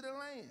come into the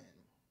land,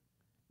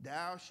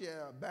 thou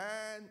shalt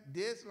bind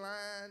this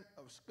line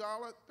of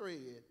scarlet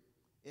thread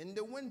in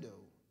the window,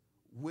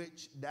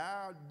 which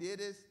thou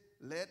didst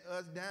let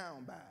us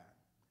down by.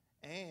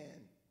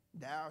 And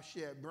thou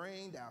shalt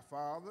bring thy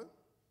father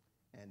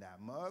and thy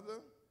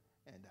mother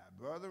and thy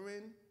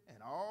brethren and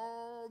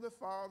all the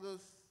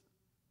father's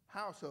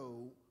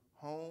household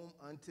home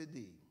unto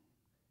thee.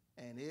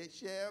 And it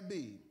shall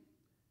be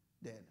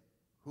that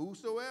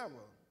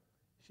whosoever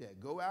shall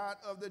go out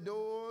of the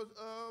doors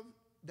of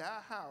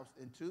thy house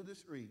into the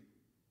street,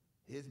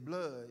 his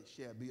blood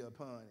shall be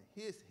upon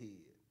his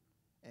head.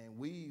 and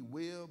we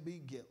will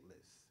be guiltless.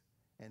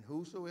 And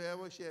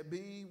whosoever shall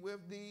be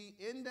with thee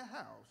in the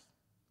house,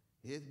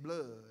 his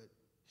blood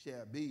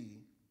shall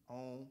be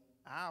on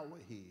our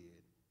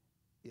head,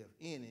 if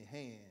any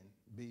hand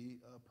be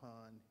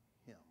upon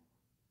him.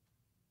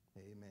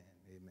 Amen.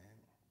 Amen.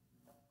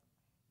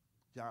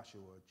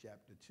 Joshua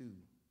chapter 2,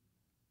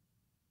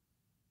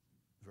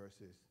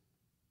 verses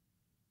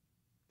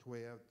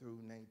 12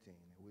 through 19.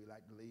 And we'd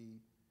like to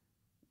leave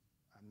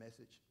our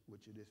message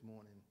with you this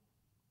morning.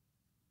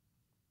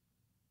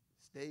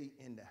 Stay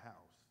in the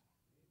house.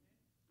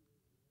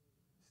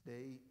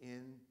 Stay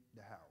in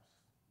the house.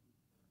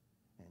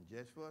 And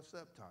just for a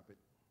subtopic,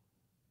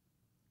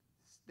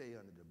 stay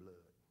under the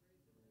blood.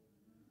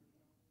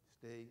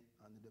 Stay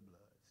under the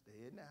blood.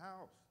 Stay in the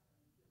house.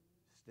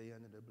 Stay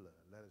under the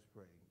blood. Let us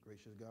pray.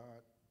 Gracious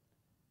God,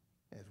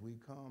 as we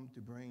come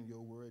to bring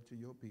your word to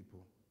your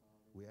people,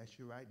 we ask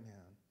you right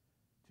now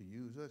to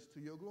use us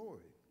to your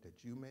glory,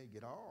 that you may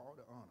get all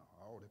the honor,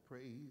 all the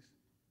praise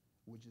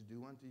which is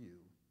due unto you.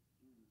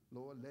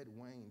 Lord, let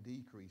Wayne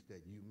decrease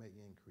that you may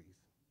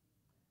increase.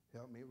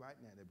 Help me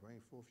right now to bring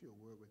forth your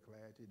word with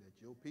clarity,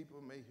 that your people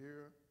may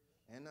hear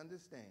and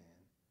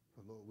understand.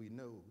 For Lord, we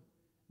know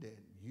that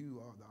you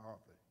are the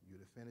author.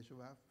 You're the finisher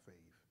of our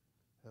faith.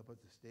 Help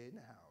us to stay in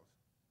the house.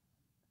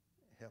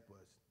 Help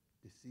us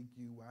to seek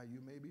you while you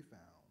may be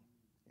found.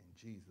 In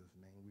Jesus'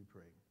 name we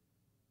pray.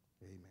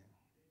 Amen.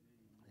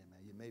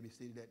 Amen. You may be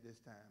seated at this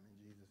time in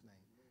Jesus'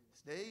 name.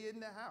 Stay in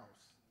the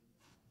house.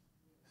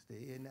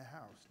 Stay in the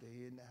house.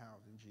 Stay in the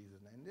house in Jesus'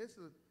 name. This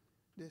is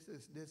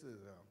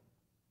a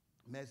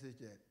message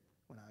that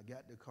when I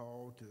got the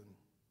call to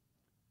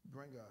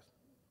bring us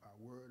a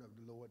word of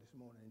the Lord this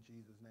morning in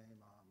Jesus' name,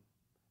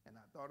 and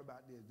I thought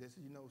about this.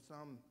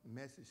 Some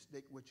message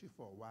stick with you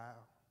for a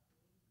while.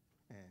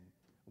 And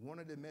one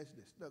of the messages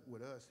that stuck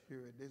with us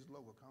here at this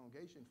local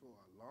congregation for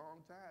a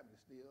long time is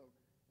still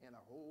in a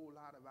whole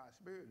lot of our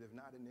spirit, if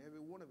not in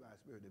every one of our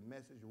spirit. The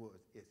message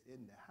was, it's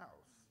in the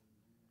house.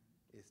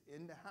 It's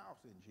in the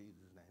house in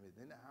Jesus' name. It's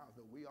in the house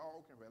that we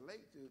all can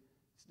relate to.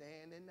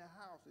 Stand in the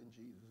house in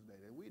Jesus'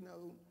 name. And we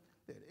know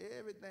that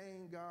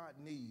everything God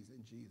needs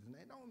in Jesus'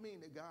 name. Don't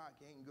mean that God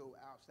can't go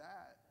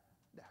outside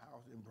the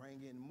house and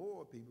bring in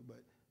more people,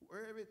 but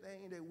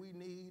everything that we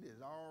need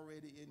is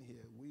already in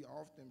here. We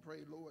often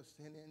pray, Lord,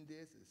 send in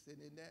this and send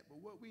in that.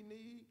 But what we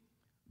need,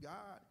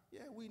 God,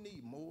 we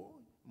need more.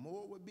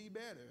 More would be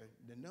better.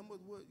 The numbers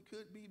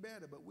could be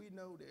better, but we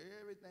know that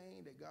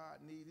everything that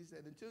God needs, he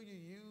said, until you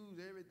use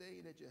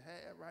everything that you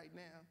have right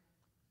now,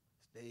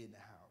 stay in the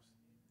house.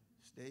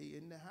 Stay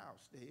in the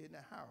house. Stay in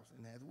the house.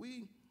 And as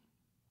we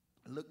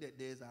looked at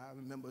this, I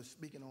remember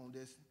speaking on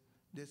this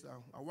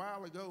a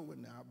while ago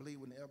when I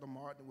believe when Elder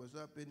Martin was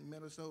up in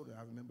Minnesota.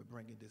 I remember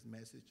bringing this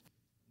message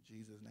in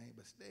Jesus' name.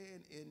 But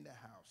staying in the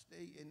house.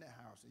 Stay in the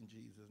house in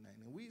Jesus' name.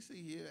 And we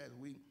see here as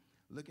we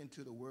look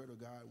into the Word of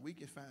God, we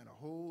can find a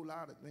whole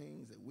lot of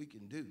things that we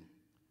can do.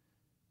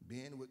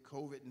 Being with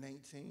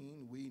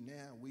COVID-19, we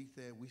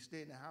said we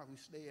stay in the house. We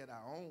stay at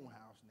our own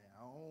house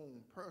now, our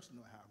own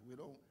personal house.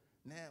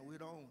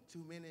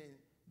 Too many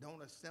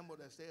don't assemble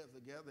themselves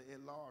together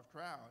in large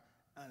crowd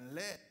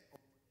unless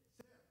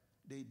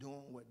they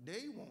doing what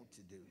they want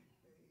to do. Amen.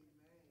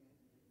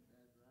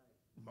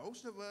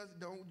 Most of us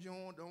don't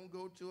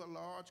go to a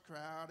large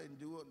crowd and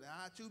do it. There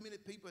are too many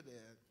people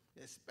there,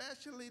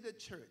 especially the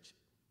church.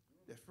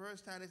 The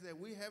first time they said,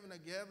 we having a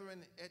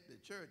gathering at the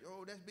church.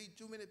 Oh, that's be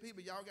too many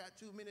people. Y'all got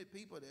too many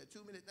people there,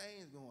 too many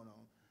things going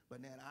on.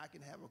 But then I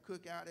can have a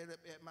cookout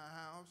at my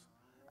house.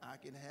 I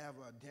can have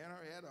a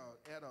dinner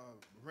at a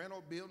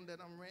rental building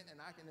that I'm renting, and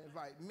I can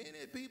invite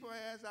many people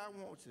as I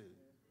want to.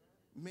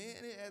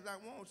 Many as I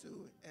want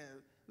to.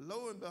 And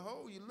lo and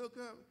behold, you look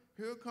up,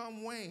 here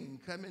come Wayne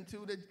coming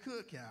to the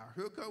cookout.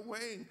 Here come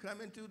Wayne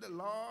coming to the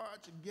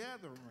large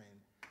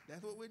gathering.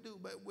 That's what we do.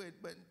 But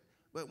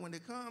when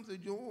it comes to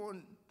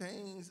doing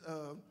things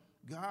of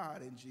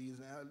God and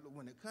Jesus,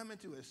 when it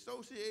comes to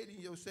associating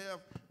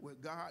yourself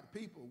with God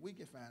people, we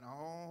can find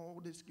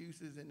all the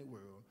excuses in the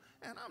world.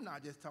 And I'm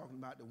not just talking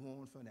about the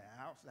ones from the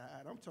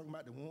outside. I'm talking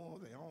about the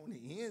ones that are on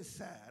the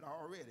inside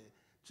already.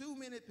 Too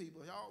many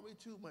people. Y'all, we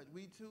too much.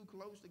 We too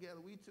close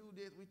together. We too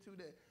this, we too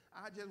that.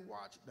 I just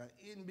watched the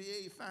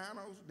NBA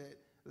Finals that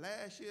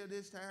last year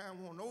this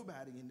time wasn't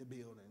nobody in the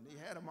building. They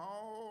had them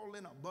all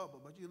in a bubble.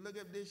 But you look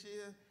at this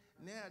year,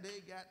 now they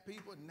got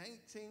people,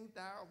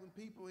 19,000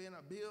 people in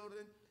a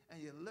building.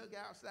 And you look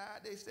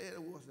outside, they said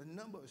it was a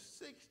number of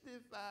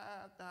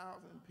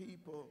 65,000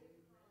 people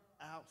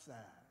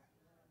outside.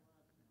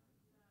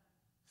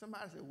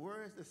 Somebody said,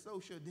 where's the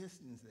social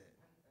distance at?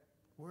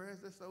 Where's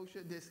the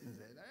social distance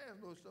at?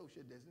 There's no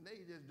social distance.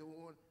 They just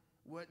doing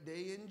what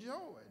they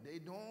enjoy. They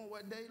doing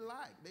what they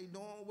like. They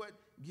doing what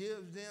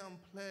gives them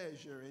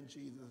pleasure in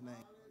Jesus'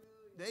 name.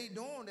 They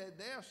doing that.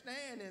 They're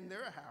staying in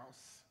their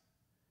house.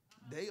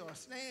 They are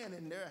staying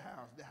in their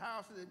house. The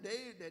house that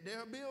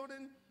they're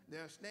building,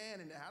 they're staying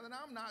in the house. And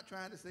I'm not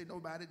trying to say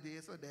nobody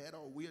this or that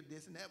or we're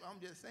this and that. I'm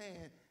just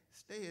saying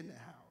stay in the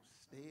house.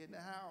 Stay in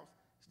the house.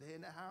 Stay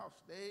in the house.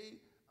 Stay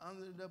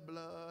under the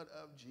blood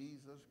of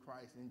Jesus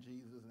Christ in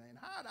Jesus' name.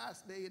 How do I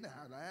stay in the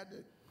house? I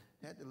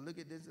had to look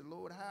at this and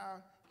Lord,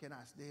 how can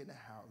I stay in the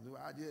house? Do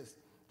I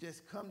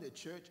just come to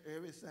church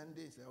every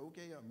Sunday and say,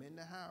 okay, I'm in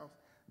the house?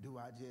 Do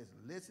I just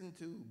listen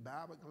to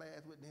Bible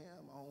class with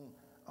them on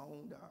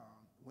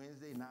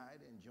Wednesday night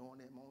and join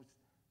them on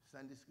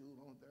Sunday school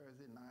on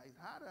Thursday nights?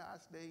 How do I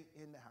stay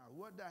in the house?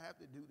 What do I have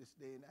to do to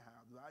stay in the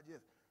house? Do I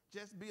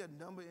just be a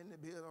number in the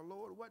building?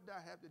 Lord, what do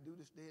I have to do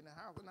to stay in the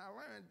house? And I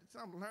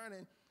I'm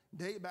learning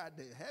day by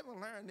day. I haven't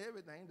learned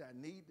everything that I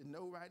need to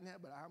know right now,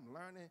 but I'm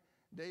learning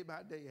day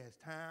by day as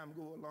time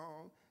go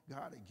along.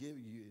 God will give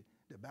you,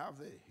 the Bible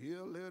says, here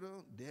a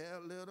little, there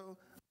a little,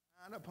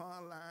 line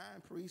upon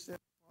line, precept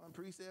upon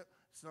precept.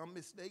 Some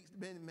mistakes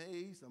been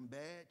made, some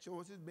bad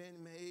choices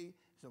been made,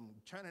 some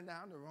turning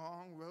down the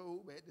wrong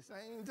road, but at the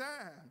same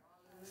time,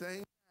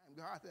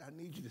 God said, I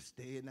need you to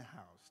stay in the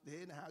house.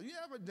 Stay in the house. You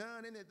ever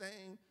done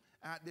anything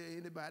out there,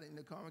 anybody in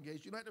the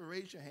congregation? You don't have to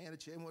raise your hand to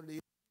check what it is.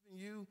 Even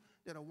you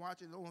that are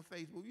watching on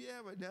Facebook, you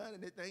ever done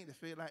anything to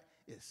feel like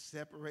it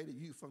separated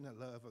you from the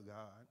love of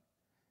God?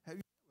 Have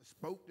you ever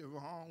spoke the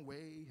wrong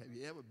way? Have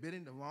you ever been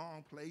in the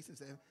wrong place and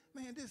said,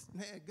 man,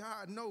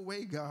 God, no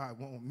way God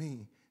want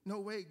me. No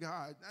way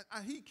God,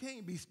 he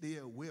can't be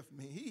still with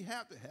me. He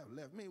have to have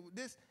left me.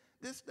 This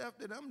stuff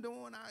that I'm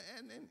doing,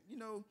 and you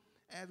know,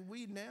 as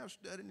we now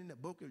studying in the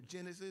book of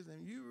Genesis,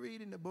 and you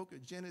read in the book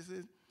of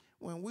Genesis,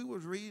 when we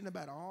was reading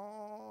about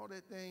all the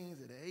things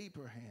that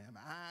Abraham,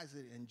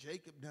 Isaac, and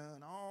Jacob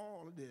done,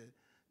 all of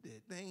the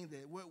things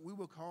that what we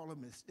would call a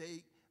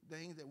mistake,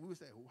 things that we would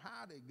say, well,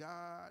 how did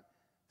God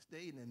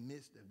stay in the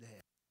midst of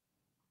that?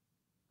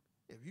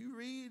 If you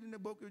read in the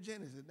book of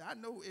Genesis, I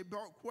know it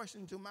brought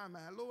questions to my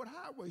mind. Lord,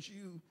 how was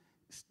you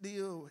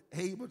still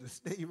able to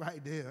stay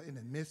right there in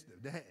the midst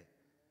of that?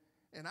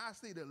 And I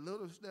see the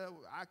little stuff,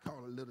 I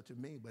call it little to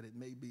me, but it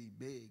may be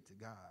big to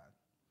God.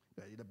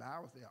 But the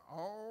Bible says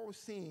all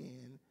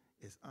sin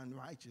is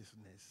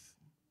unrighteousness.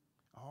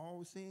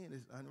 All sin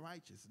is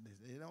unrighteousness.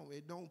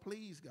 It don't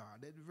please God.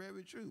 That's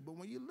very true. But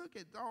when you look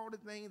at all the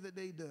things that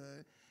they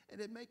done,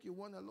 and it make you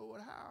wonder,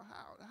 Lord,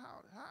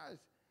 how is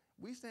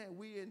we saying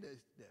we in the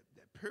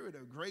period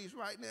of grace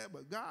right now,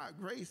 but God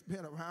grace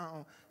been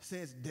around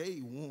since day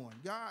one.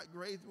 God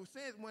grace,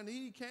 since when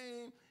he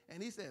came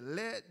and he said,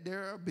 let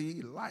there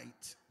be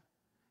light.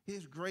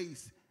 His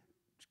grace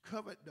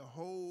covered the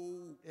whole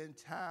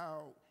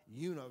entire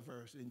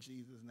universe in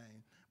Jesus'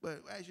 name.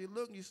 But as you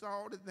look, you saw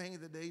all the things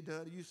that they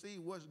done. You see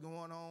what's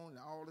going on and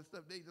all the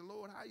stuff. They said,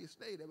 Lord, how you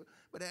stay there?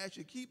 But as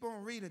you keep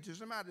on reading, to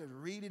somebody that's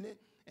reading it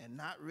and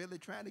not really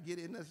trying to get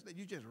in this,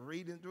 you just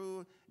reading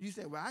through it. You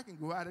say, well, I can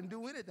go out and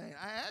do anything.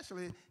 I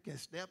actually can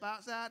step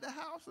outside the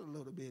house a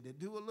little bit and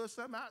do a little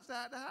something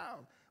outside the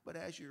house. But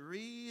as you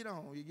read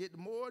on, you get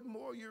more and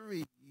more you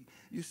read,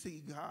 you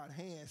see God's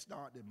hand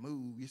start to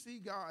move. You see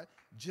God's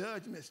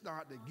judgment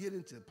start to get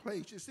into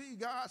place. You see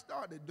God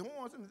started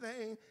doing some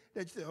things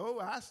that you say, oh,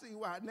 I see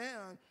why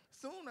now.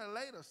 Sooner or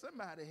later,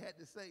 somebody had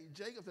to say,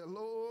 Jacob said,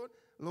 Lord,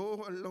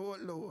 Lord,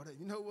 Lord, Lord. And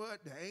you know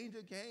what? The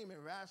angel came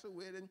and wrestled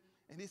with him.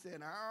 And he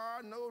said,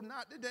 oh, no,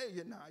 not today.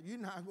 You're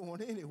not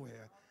going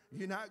anywhere.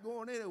 You're not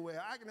going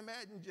anywhere. I can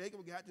imagine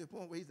Jacob got to the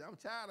point where he said, I'm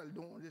tired of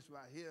doing this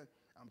right here.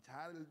 I'm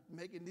tired of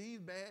making these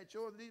bad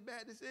choices, these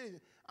bad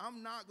decisions.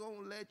 I'm not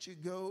going to let you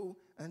go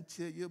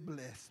until you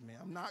bless me.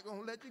 I'm not going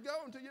to let you go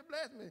until you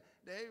bless me.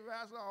 They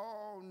wrestled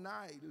all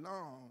night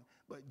long.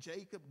 But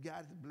Jacob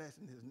got his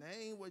blessing. His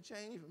name was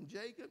changed from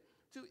Jacob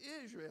to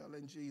Israel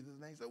in Jesus'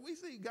 name. So we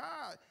see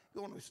God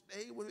going to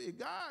stay with you. If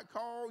God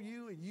called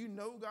you and you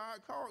know God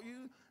called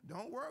you,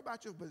 don't worry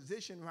about your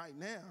position right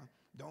now.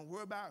 Don't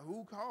worry about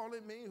who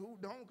calling me, who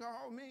don't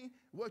call me.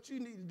 What you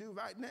need to do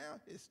right now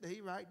is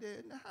stay right there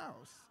in the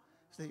house.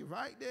 Stay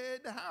right there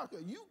in the house.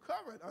 You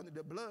covered under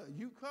the blood.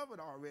 You covered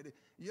already.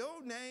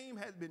 Your name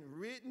has been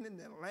written in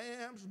the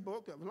Lamb's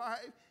book of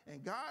life,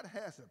 and God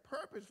has a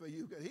purpose for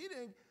you because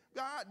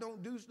God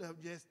don't do stuff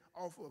just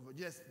off of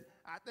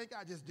I think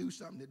I just do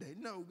something today.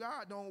 No,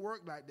 God don't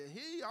work like that.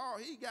 He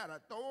got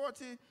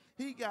authority.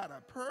 He got a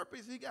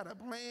purpose. He got a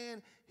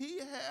plan. He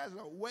has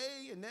a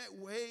way, and that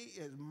way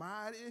is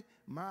mighty,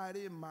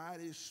 mighty,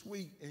 mighty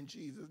sweet in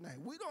Jesus'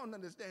 name. We don't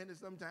understand it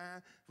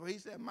sometimes, for he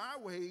said, my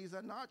ways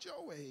are not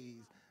your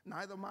ways,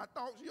 neither my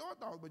thoughts your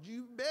thoughts. But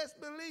you best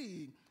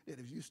believe that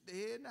if you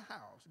stay in the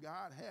house,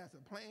 God has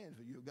a plan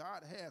for you.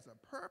 God has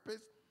a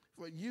purpose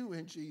for you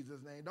in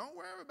Jesus' name. Don't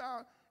worry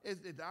about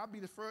I'll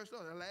be the first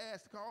or the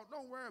last call.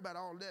 Don't worry about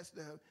all that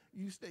stuff.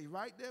 You stay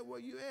right there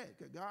where you at,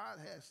 because God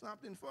has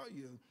something for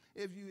you.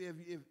 If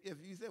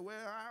you say, well,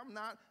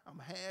 I'm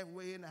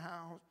halfway in the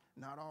house,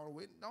 not all the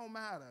way, don't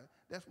matter.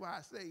 That's why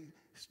I say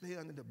stay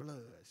under the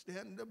blood. Stay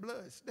under the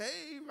blood.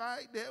 Stay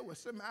right there with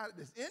somebody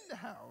that's in the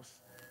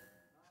house.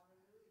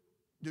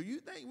 Do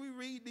you think we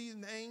read these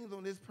names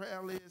on this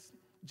prayer list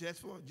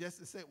just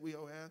to say we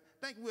are?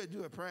 Think we'll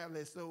do a prayer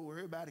list so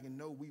everybody can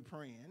know we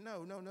praying?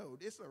 No.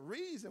 It's a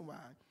reason why.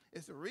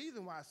 It's a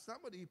reason why some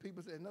of these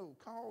people say, no,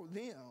 call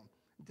them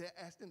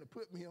to ask them to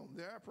put me on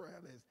their prayer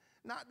list.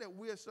 Not that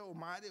we're so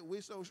mighty,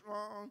 we're so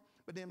strong,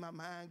 but then my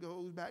mind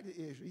goes back to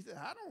Israel. He said,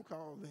 I don't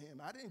call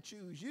him. I didn't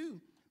choose you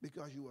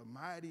because you were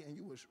mighty and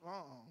you were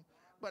strong.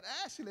 But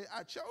actually,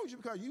 I chose you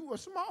because you were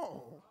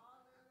small.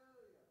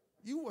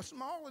 You were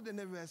smaller than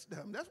the rest of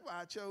them. That's why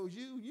I chose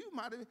you. You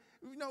might have,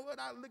 you know what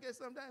I look at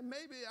sometimes?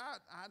 Maybe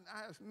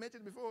I have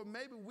mentioned before,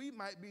 maybe we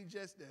might be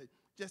just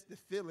the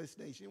filling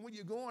station. When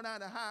you're going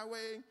down the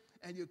highway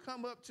and you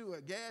come up to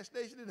a gas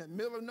station in the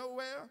middle of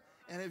nowhere,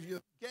 and if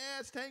your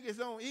gas tank is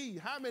on E,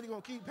 how many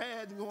gonna keep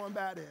passing going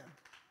by there?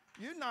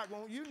 You're not,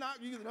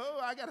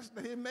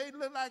 it may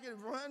look like it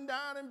run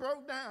down and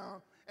broke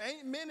down.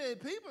 Ain't many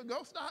people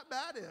go stop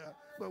by there.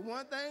 But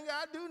one thing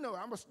I do know,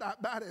 I'm gonna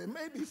stop by there.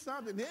 Maybe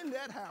something in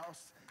that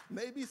house.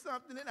 Maybe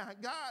something in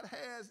that. God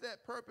has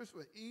that purpose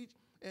for each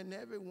and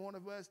every one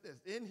of us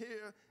that's in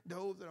here,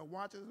 those that are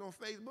watching us on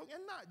Facebook,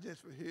 and not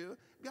just for here.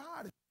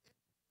 God is,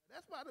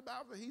 that's why the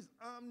Bible says he's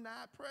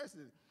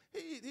omnipresent.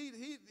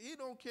 He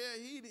don't care.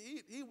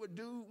 He would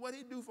do what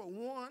he do for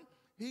one,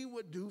 he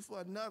would do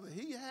for another.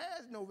 He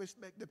has no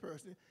respect to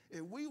person.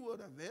 If we would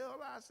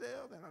avail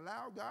ourselves and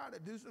allow God to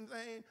do some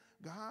things,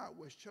 God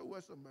will show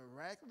us some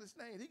miraculous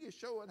things. He can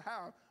show us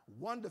how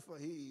wonderful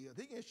he is.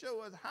 He can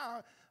show us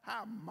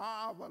how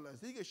marvelous.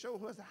 He can show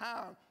us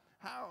how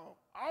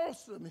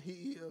awesome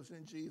he is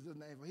in Jesus'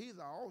 name. For he's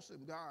an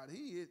awesome God.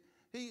 He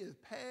is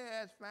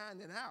past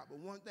finding out. But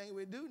one thing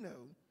we do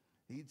know,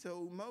 he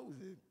told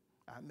Moses,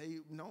 I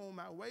made known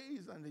my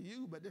ways unto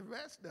you, but the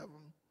rest of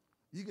them,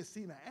 you can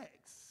see my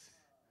acts.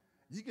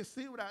 You can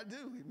see what I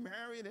do.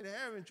 Marion and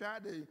Aaron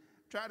tried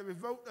to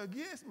revolt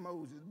against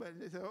Moses, but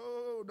they said,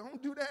 oh,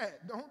 don't do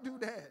that. Don't do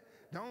that.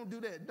 Don't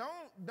do that.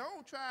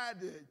 Don't try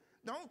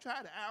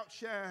to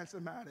outshine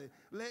somebody.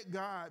 Let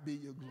God be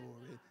your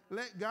glory.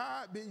 Let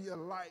God be your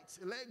light.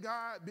 Let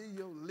God be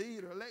your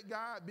leader. Let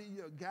God be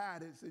your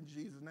guidance in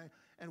Jesus' name.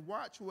 And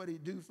watch what he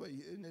do for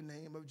you in the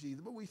name of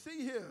Jesus. But we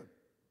see here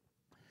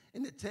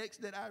in the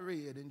text that I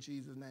read in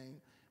Jesus'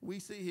 name, we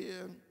see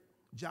here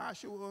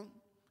Joshua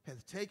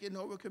has taken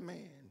over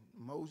command.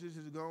 Moses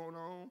is going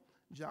on.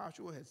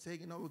 Joshua has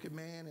taken over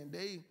command, and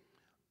they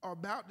are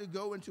about to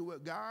go into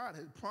what God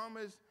has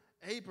promised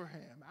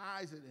Abraham,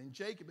 Isaac, and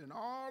Jacob, and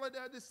all of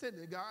their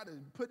descendants. God has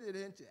put it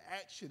into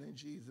action in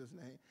Jesus'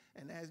 name.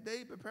 And as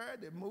they prepare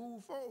to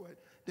move forward,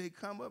 they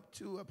come up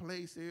to a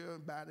place here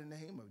by the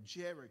name of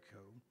Jericho.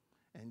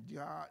 And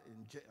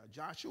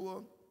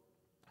Joshua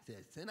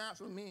said, send out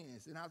some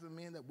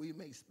men that we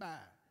may spy,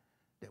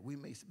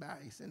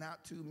 He sent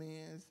out 2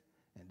 men,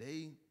 and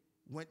they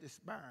went to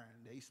spying.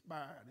 They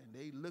spied, and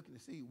they looking to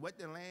see what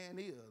the land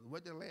is,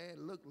 what the land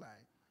look like.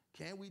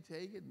 Can we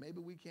take it? Maybe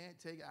we can't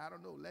take it. I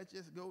don't know. Let's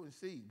just go and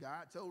see.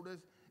 God told us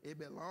it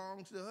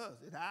belongs to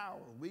us. It's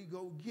ours. We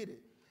go get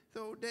it.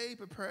 So they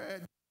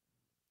prepared,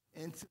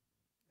 and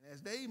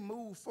as they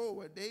move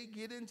forward, they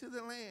get into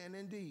the land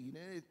indeed.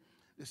 And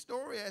the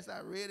story, as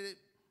I read it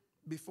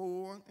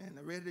before, and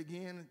I read it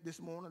again this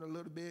morning a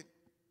little bit,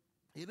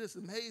 it is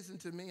amazing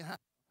to me how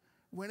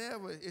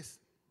whenever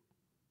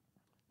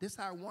this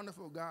how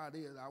wonderful God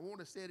is. I want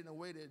to say it in a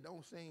way that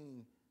don't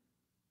seem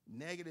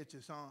negative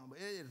to some, but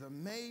it is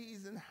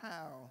amazing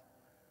how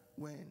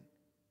when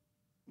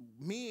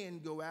men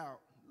go out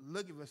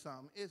looking for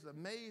something, it's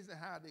amazing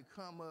how they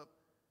come up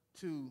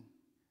to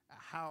a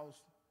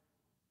house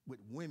with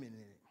women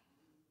in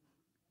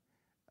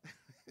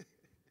it.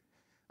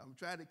 I'm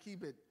trying to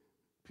keep it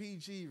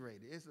PG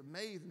rated. It's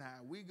amazing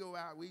how we go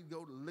out, we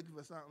go to looking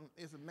for something.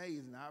 It's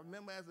amazing. I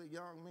remember as a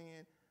young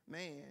man,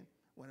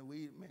 when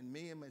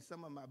me and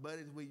some of my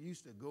buddies, we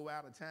used to go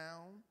out of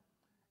town,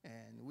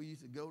 and we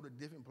used to go to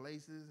different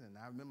places. And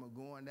I remember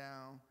going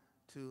down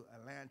to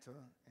Atlanta,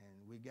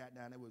 and we got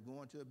down there. We were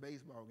going to a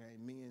baseball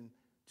game. Me and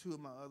 2 of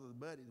my other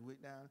buddies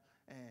went down,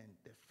 and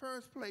the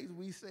first place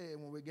we said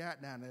when we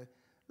got down there,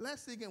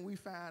 let's see can we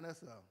find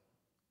us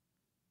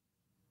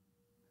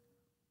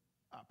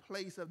a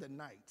place of the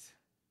night.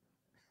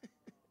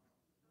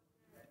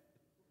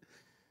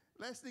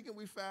 Let's see can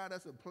we find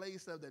us a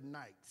place of the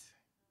night.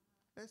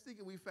 Let's see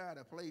can we find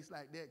a place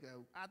like that, because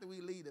after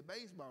we leave the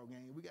baseball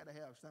game, we got to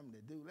have something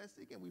to do. Let's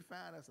see can we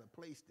find us a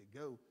place to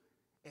go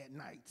at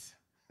night.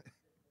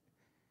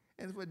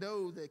 And for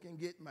those that can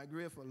get my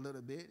grift a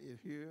little bit,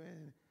 if you're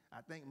in,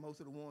 I think most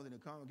of the ones in the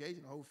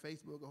congregation, the whole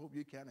Facebook, I hope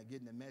you're kind of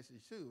getting the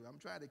message too. I'm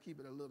trying to keep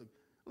it a little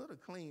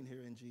clean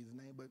here in Jesus'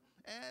 name. But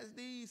as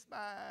these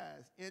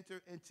spies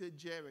enter into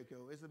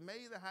Jericho, it's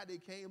amazing how they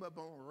came up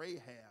on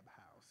Rahab's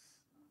house.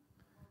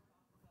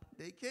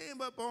 They came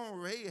up on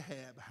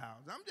Rahab's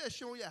house. I'm just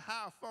showing you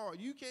how far.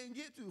 You can't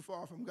get too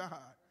far from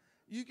God.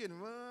 You can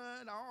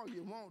run all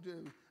you want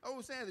to.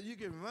 Old saying that you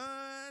can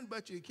run,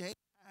 but you can't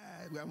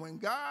hide. When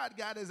God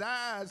got his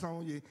eyes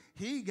on you,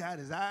 he got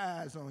his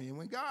eyes on you.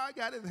 When God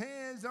got his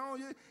hands on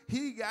you,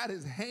 he got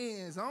his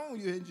hands on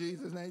you in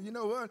Jesus' name. You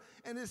know what?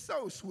 And it's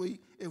so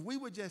sweet. If we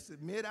would just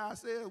submit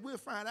ourselves, we'll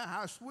find out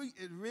how sweet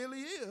it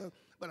really is.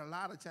 But a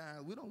lot of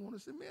times, we don't want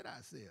to submit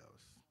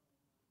ourselves.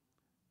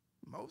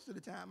 Most of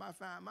the time, I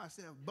find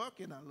myself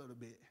bucking a little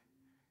bit.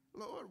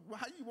 Lord, why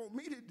you want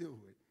me to do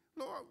it?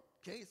 Lord,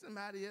 can't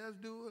somebody else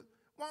do it?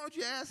 Why don't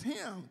you ask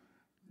him?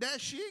 There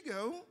she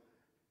go.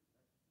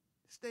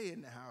 Stay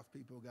in the house,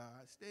 people of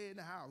God. Stay in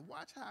the house.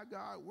 Watch how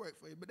God works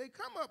for you. But they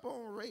come up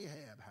on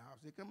Rahab's house.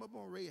 They come up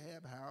on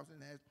Rahab's house,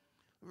 and as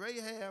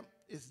Rahab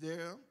is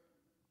there,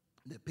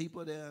 the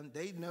people there,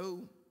 they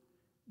know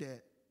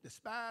that the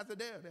spies are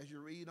there. As you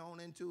read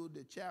on into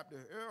the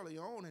chapter, early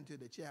on into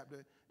the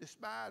chapter, the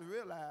spies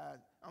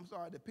realized,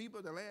 the people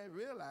of the land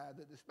realized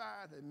that the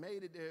spies had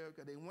made it there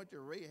because they went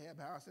to Rahab's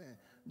house, and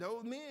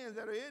those men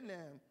that are in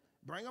there,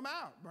 bring them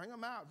out, bring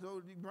them out.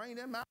 So you bring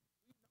them out.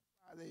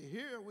 They're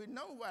here. We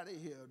know why they're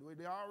here.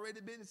 They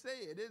already been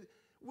said.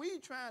 We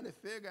trying to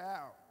figure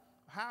out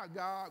how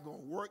God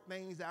going to work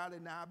things out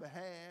in our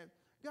behalf.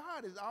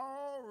 God is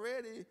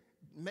already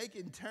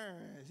making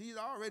turns. He's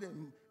already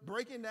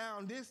breaking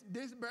down this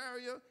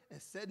barrier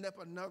and setting up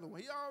another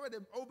one. He already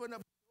opened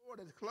up a door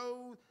that's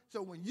closed.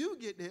 So when you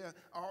get there,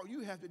 all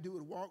you have to do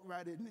is walk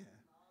right in there.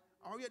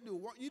 All you have to do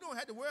is walk. You don't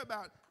have to worry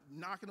about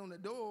knocking on the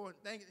door and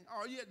thinking.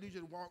 All you have to do is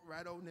just walk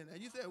right on in there.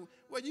 You said,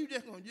 well, you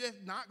just gonna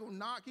not gonna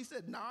knock. He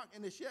said knock,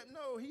 and the chef,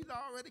 no, he's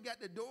already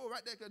got the door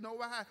right there. Cause know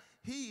why?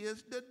 He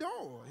is the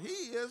door.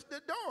 He is the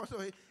door.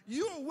 So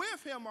you're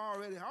with him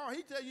already. All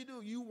he tell you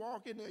to do, you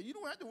walk in there. You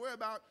don't have to worry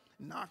about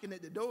knocking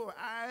at the door.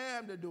 I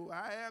am the door.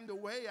 I am the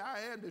way.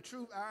 I am the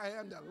truth. I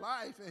am the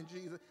life in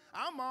Jesus.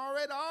 I'm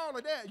already all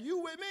of that. You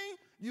with me?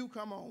 You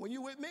come on. When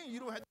you with me,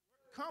 you don't have to.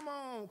 Come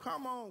on,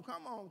 come on,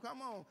 come on,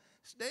 come on.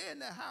 Stay in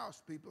the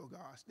house, people of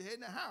God. Stay in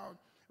the house.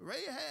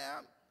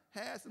 Rahab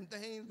had some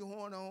things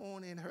going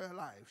on in her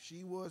life.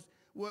 She was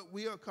what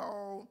we are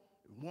called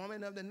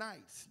woman of the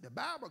nights. The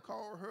Bible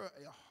called her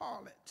a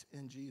harlot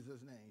in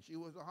Jesus' name. She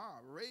was a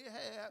harlot.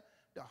 Rahab,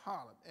 the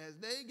harlot. As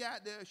they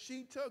got there,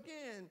 she took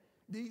in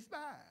these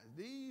spies.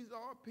 These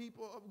are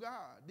people of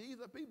God. These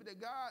are people that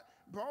God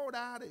brought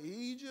out of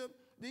Egypt.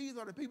 These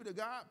are the people that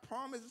God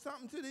promised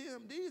something to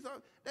them.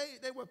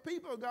 They were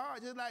people of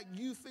God, just like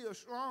you feel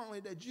strongly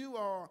that you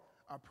are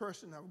a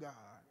person of God.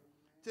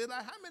 Just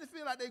like how many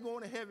feel like they're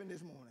going to heaven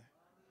this morning?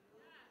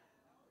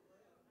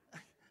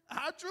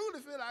 I truly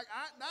feel like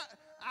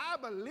I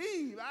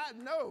believe, I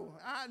know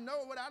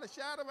without a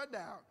shadow of a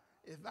doubt.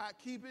 If I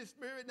keep his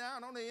spirit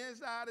down on the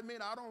inside of me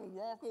and I don't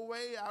walk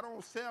away, I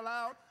don't sell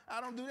out, I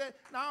don't do that.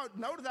 Now,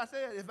 notice I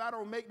said if I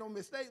don't make no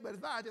mistake, but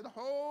if I just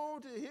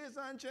hold to his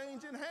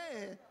unchanging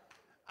hand,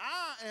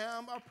 I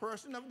am a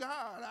person of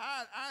God.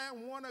 I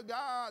am one of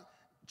God's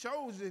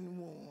chosen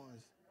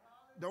ones.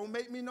 Don't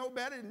make me no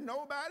better than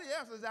nobody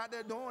else is out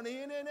there doing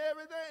any and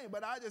everything.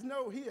 But I just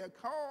know he had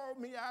called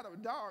me out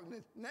of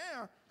darkness.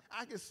 Now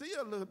I can see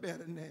a little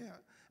better now.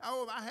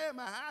 I had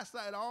my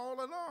eyesight all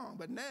along,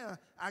 but now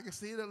I can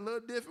see it a little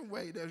different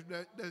way.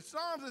 The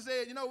Psalms have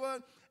said, you know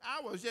what?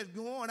 I was just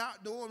going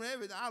out doing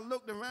everything. I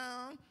looked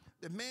around.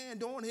 The man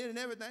doing it and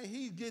everything,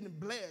 he's getting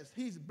blessed.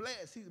 He's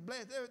blessed. He's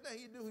blessed. Everything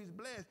he do, he's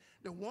blessed.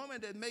 The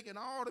woman that's making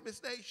all the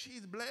mistakes,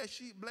 she's blessed.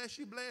 She's blessed.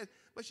 She's blessed.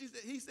 But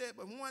he said,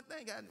 but one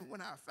thing, when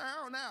I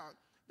found out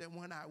that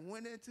when I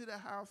went into the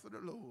house of the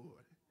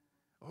Lord,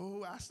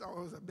 oh, I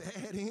saw it was a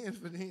bad end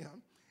for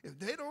them. If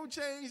they don't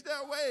change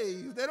their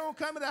ways, if they don't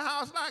come in the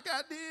house like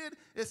I did,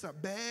 it's a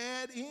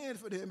bad end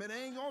for them. It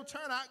ain't gonna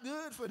turn out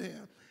good for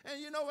them. And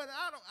you know what?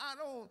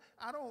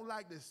 I don't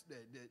like this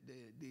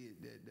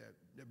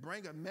to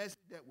bring a message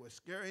that will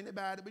scare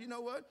anybody. But you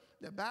know what?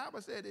 The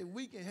Bible said that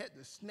we can have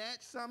to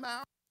snatch some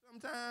out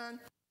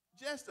sometimes.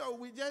 Just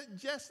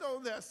so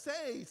they're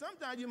saved.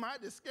 Sometimes you might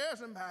have to scare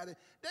somebody.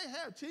 They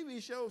have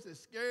TV shows that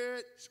scare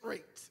it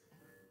straight.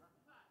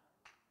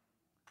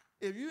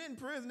 If you're in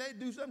prison, they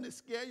do something to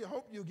scare you,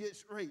 hope you get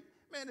straight.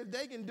 Man, if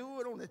they can do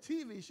it on a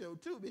TV show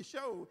too, it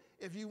show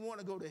if you want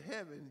to go to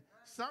heaven,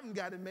 something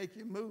got to make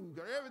you move.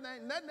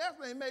 Nothing else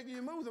ain't making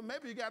you move, so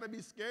maybe you got to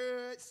be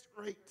scared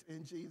straight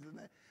in Jesus'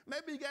 name.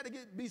 Maybe you got to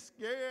be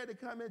scared to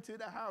come into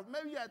the house.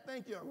 Maybe you got to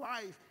think your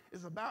life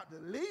is about to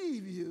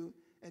leave you,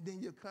 and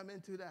then you come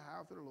into the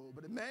house of the Lord.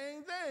 But the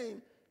main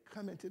thing,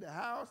 come into the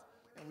house,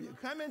 and when you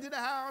come into the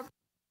house,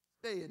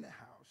 stay in the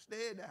house,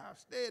 stay in the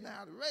house, stay in the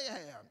house.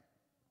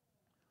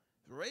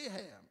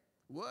 Rahab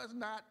was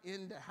not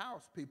in the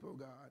house, people of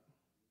God.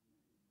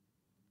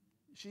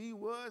 She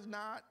was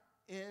not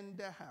in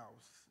the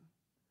house.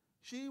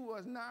 She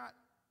was not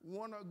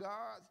one of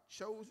God's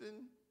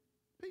chosen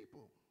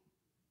people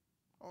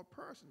or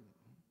person.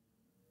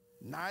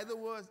 Neither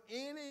was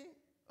any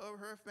of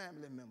her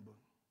family member.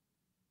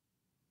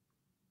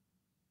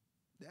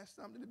 That's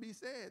something to be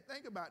said.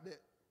 Think about that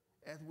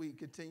as we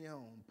continue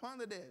on.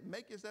 Ponder that.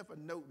 Make yourself a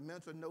note,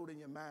 mental note in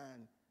your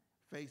mind,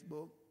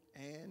 Facebook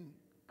and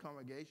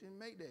congregation.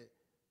 Make that.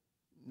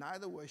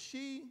 Neither was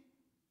she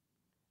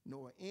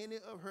nor any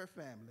of her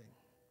family.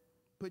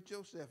 Put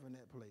yourself in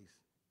that place.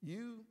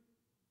 You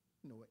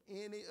nor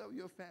any of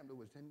your family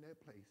was in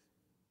that place.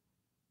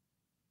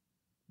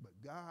 But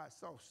God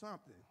saw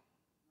something.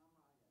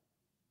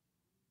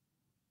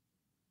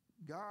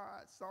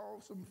 God saw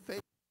some faith.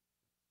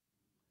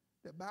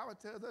 The Bible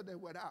tells us that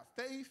without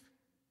faith,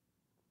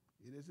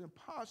 it is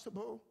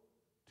impossible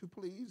to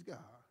please God.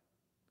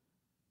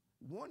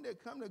 One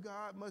that come to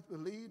God must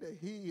believe that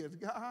he is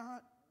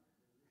God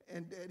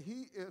and that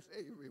he is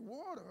a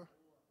rewarder.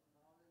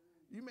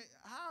 The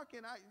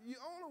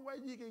only way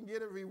you can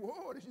get a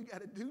reward is you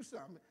got to do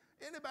something.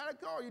 Anybody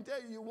call you and tell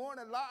you you won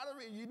a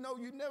lottery, you know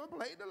you never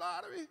played the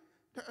lottery,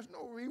 there's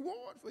no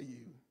reward for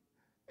you.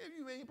 If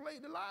you ain't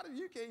played the lottery,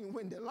 you can't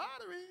win the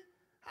lottery.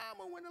 How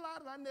am I win the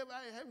lottery?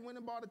 I haven't went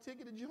and bought a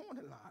ticket to join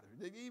the lottery,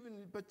 to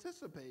even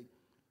participate.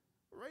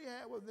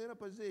 Rahab was in a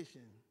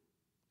position.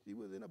 She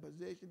was in a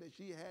position that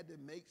she had to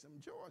make some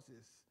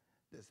choices.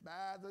 The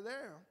spies are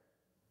there.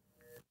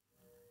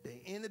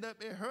 They ended up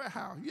at her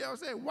house. You know what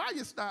I'm saying? Why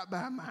you stop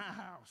by my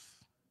house?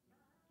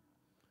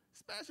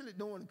 Especially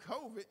during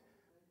COVID.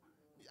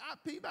 I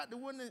peep out the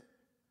window.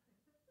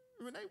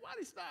 Renee, why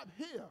they stop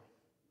here?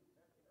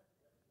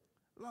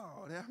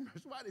 Lord have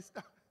mercy. Why they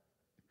stop?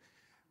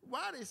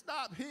 Why they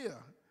stop here?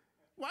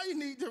 Why you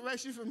need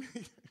direction from me?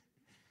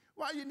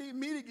 Why you need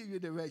me to give you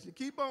direction?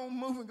 Keep on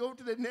moving. Go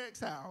to the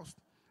next house.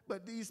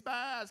 But these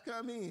spies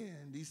come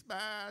in. These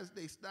spies,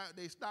 they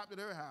stopped at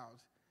her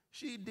house.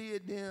 She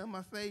did them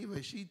a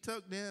favor. She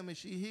took them and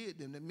she hid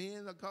them. The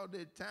men are called,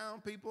 the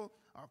town people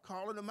are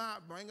calling them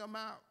out. Bring them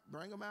out.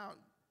 Bring them out.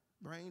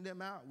 Bring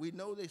them out. We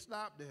know they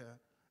stopped there.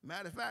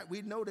 Matter of fact,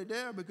 we know they're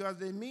there because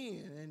they're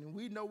men, and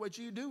we know what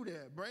you do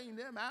there. Bring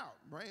them out.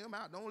 Bring them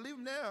out. Don't leave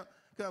them there,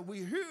 because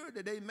we heard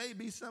that they may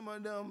be some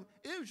of them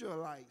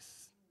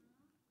Israelites.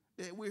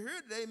 That we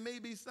heard that they may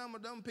be some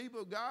of them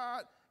people of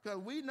God, because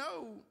we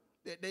know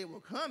that they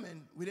were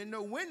coming. We didn't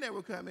know when they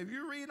were coming. If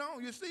you read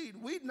on, you see,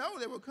 we know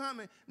they were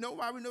coming. Know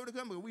why we know they're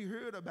coming? Because we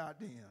heard about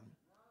them.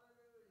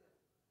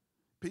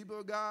 People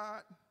of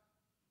God,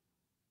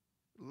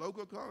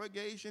 local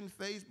congregation,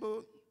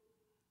 Facebook,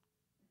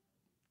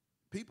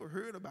 people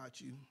heard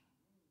about you.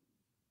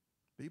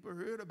 People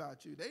heard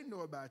about you. They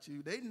know about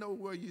you. They know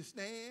where you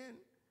stand.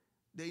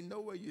 They know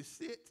where you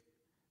sit.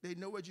 They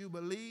know what you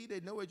believe. They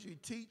know what you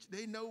teach.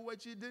 They know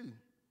what you do.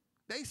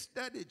 They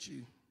studied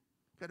you.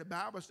 Because the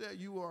Bible said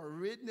you are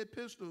written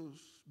epistles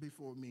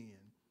before men.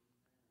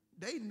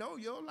 They know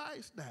your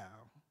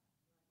lifestyle.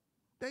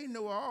 They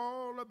know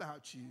all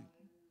about you.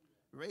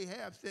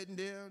 Rahab sitting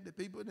there, the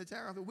people in the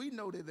town, we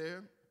know they're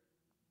there.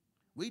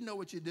 We know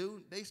what you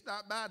do. They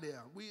stop by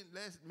there.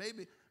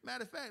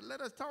 Matter of fact,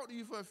 let us talk to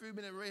you for a few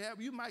minutes, Rahab.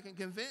 You might can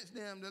convince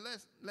them that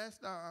let's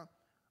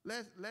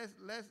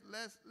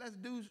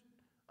do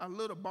a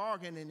little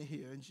bargain in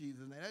here in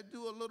Jesus' name. Let's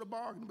do a little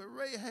bargain. But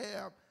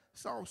Rahab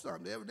saw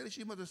something. Evidently,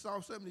 she must have saw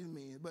something in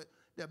these men. But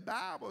the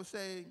Bible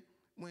say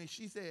when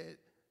she said,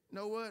 "You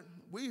know what?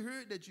 We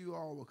heard that you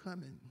all were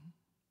coming.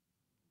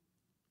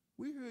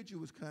 We heard you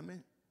was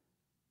coming,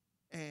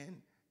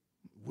 and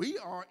we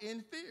are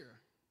in fear."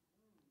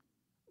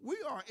 We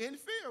are in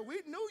fear.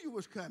 We knew you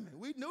was coming.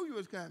 We knew you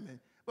was coming.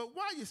 But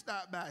why you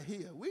stopped by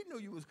here? We knew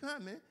you was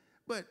coming.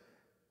 But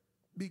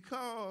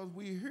because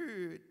we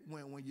heard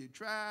when you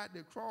tried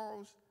to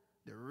cross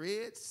the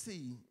Red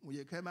Sea, when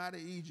you come out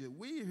of Egypt,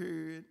 we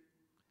heard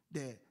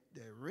that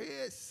the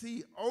Red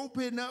Sea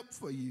opened up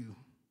for you.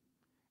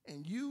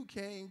 And you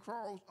came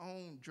across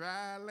on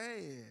dry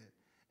land.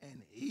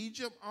 And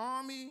Egypt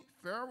army,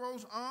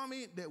 Pharaoh's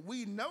army, that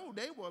we know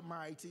they were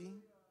mighty.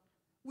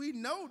 We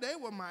know they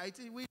were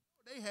mighty. We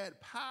they had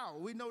power.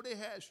 We know they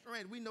had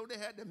strength. We know they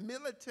had the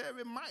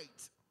military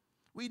might.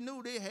 We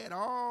knew they had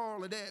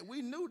all of that.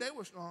 We knew they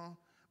were strong.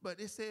 But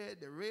it said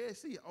the Red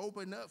Sea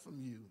opened up from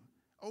you.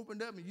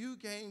 Opened up and you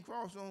came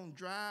across on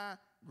dry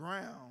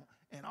ground.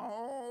 And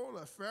all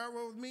of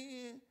Pharaoh's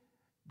men,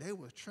 they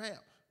were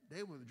trapped.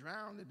 They were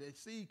drowned. The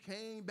sea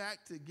came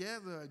back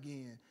together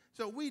again.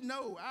 So we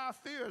know our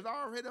fear is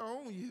already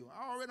on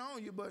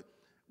you. But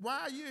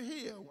while you're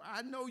here,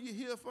 I know you're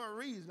here for a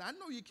reason. I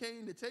know you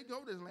came to take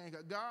over this land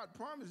because God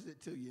promised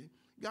it to you.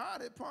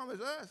 God had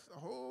promised us a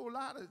whole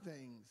lot of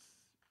things.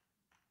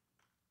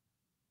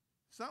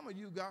 Some of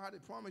you, God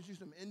had promised you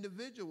some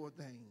individual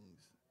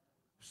things.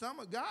 Some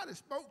of God has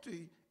spoke to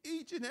you,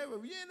 each and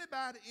every,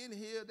 anybody in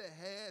here that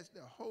has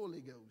the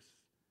Holy Ghost,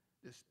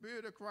 the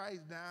Spirit of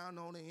Christ down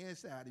on the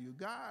inside of you.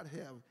 God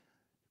have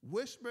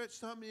whispered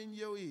something in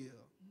your ear.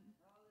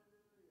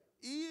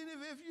 Even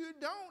if you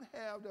don't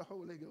have the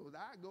Holy Ghost,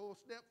 I go a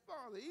step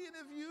farther. Even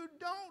if you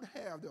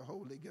don't have the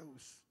Holy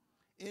Ghost,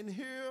 in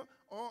here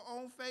or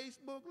on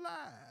Facebook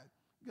Live,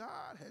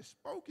 God has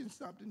spoken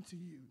something to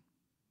you.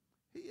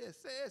 He has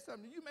said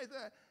something. You may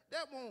say,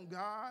 that wasn't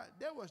God,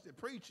 that was the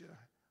preacher.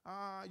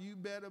 You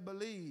better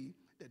believe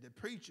that the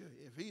preacher,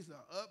 if he's an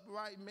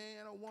upright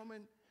man or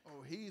woman,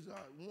 or he's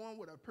one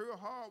with a pure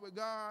heart with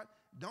God,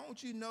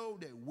 don't you know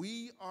that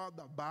we are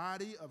the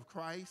body of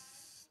Christ?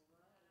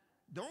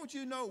 Don't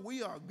you know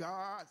we are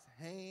God's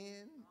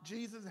hand,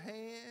 Jesus'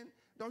 hand?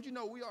 Don't you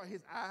know we are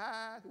his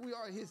eyes, we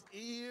are his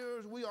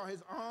ears, we are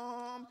his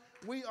arms,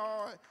 we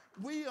are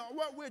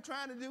what we're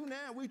trying to do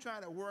now, we're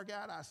trying to work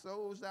out our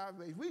soul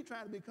salvation. We're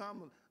trying to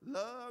become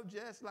loved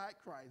just like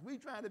Christ. We're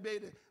trying to be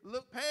able to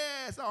look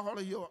past all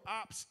of your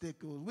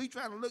obstacles. We're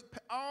trying to look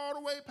all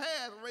the way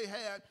past,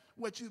 Rahab,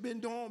 what you've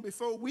been doing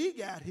before we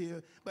got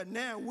here. But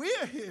now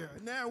we're here.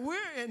 Now we're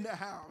in the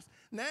house.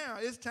 Now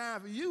it's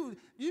time for you.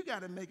 You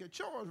got to make a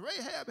choice.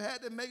 Rahab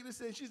had to make a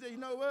decision. She said, you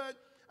know what?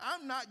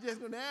 I'm not just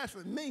going to ask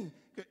for me,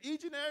 because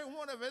each and every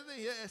one of us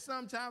here at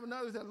some time or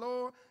another said,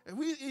 Lord, and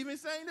we even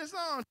sang this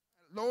song,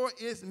 Lord,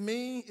 it's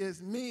me,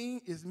 it's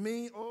me, it's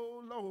me,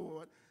 oh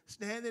Lord,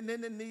 standing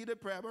in the need of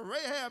prayer. But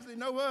Rahab said, you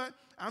know what?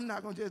 I'm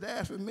not going to just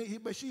ask for me,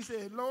 but she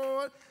said,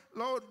 Lord,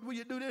 will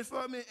you do this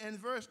for me? And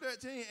verse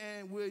 13,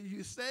 and will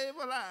you save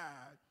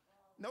alive?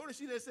 Notice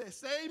she just said,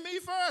 save me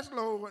first,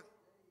 Lord.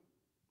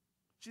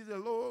 She said,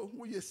 Lord,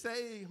 will you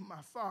save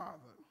my father?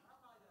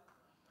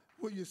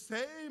 Will you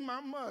save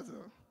my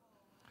mother?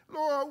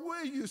 Lord,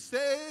 will you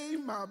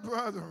save my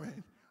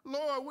brethren?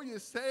 Lord, will you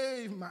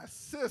save my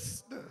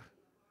sister?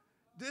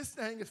 This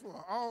thing is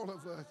for all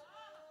of us.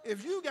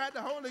 If you got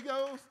the Holy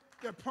Ghost,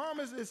 the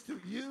promise is to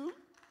you.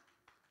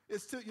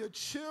 It's to your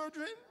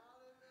children.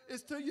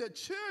 It's to your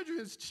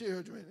children's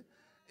children.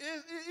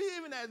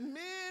 Even as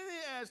many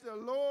as the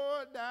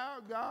Lord thou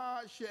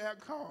God shall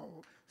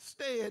call.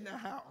 Stay in the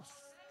house.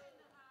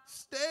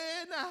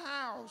 Stay in the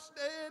house.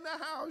 Stay in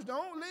the house.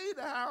 Don't leave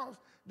the house.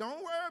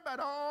 Don't worry about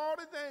all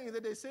the things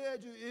that they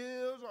said you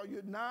is or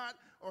you're not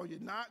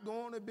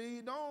going to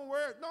be. Don't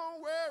worry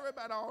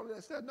about all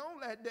that stuff.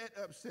 Don't let that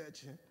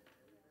upset you.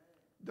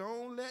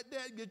 Don't let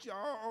that get you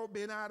all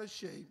bent out of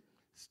shape.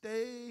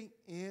 Stay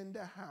in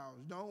the house.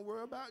 Don't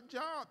worry about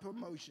job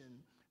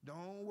promotion.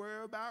 Don't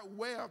worry about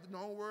wealth.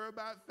 Don't worry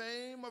about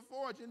fame or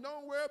fortune.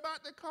 Don't worry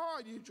about the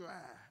car you drive.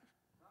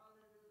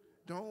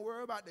 Don't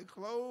worry about the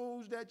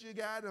clothes that you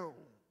got on.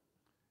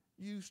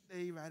 You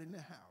stay right in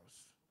the house.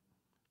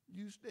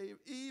 You stay,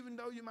 even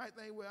though you might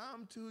think, well,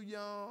 I'm too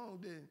young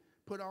to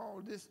put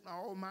all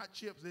my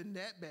chips in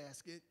that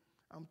basket.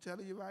 I'm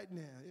telling you right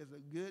now, it's a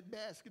good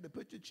basket to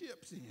put your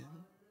chips in.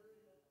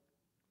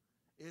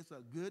 It's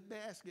a good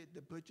basket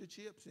to put your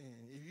chips in.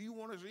 If you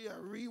want to see a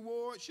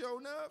reward show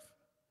enough,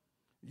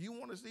 you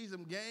want to see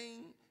some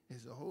gain,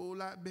 it's a whole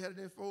lot better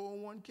than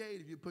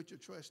 401k if you put your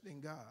trust in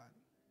God.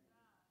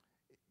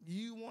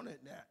 You want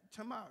it that.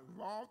 Talking about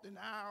Roth and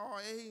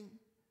IRA.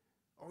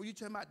 Oh, you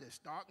talking about the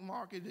stock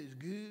market is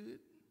good.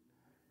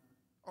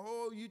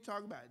 Oh, you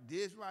talking about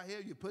this right here.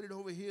 You put it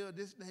over here.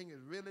 This thing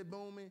is really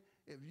booming.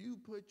 If you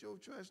put your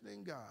trust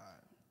in God,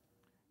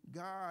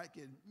 God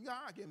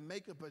can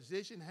make a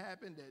position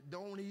happen that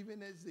don't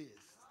even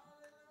exist.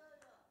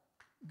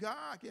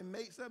 God can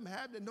make something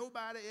happen that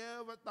nobody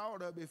ever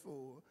thought of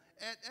before.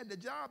 At the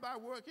job I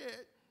work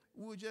at,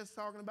 we were just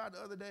talking about the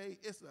other day,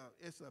 it's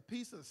a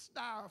piece of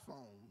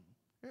styrofoam.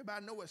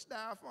 Everybody know what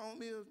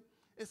styrofoam is?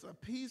 It's a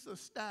piece of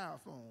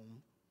styrofoam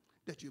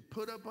that you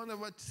put up under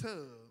a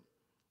tub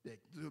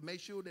to make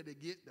sure that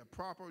it get the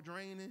proper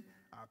draining.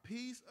 A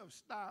piece of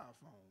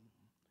styrofoam.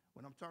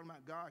 When I'm talking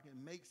about God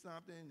can make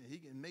something, and he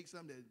can make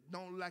something that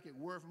don't look like it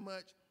worth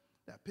much,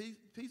 that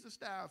piece of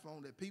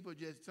styrofoam that people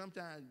just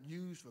sometimes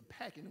use for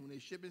packing when they're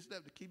shipping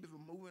stuff to keep it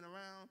from moving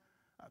around,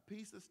 a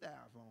piece of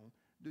styrofoam.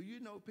 Do you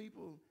know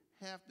people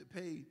have to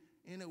pay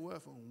anywhere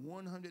from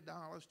 $100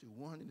 to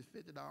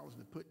 $150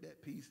 to put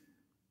that piece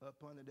up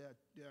under their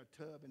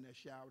tub in their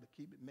shower to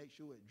keep it, make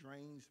sure it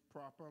drains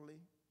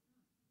properly?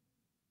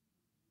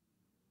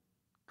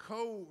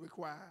 Code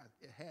requires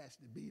it has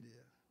to be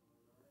there.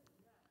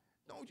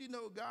 Don't you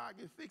know God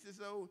can fix it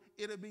so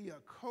it'll be a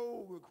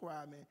code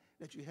requirement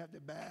that you have to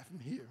buy from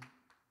here?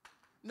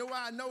 Know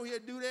why I know he'll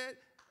do that?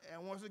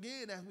 And once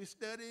again, as we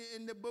study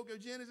in the book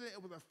of Genesis,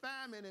 it was a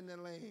famine in the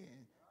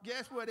land.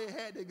 Guess where they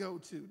had to go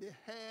to? They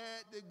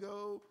had to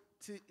go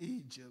to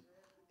Egypt.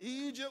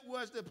 Egypt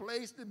was the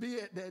place to be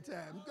at that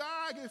time.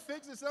 God can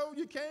fix it so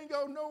you can't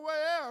go nowhere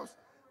else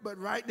but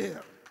right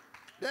there.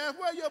 That's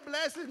where your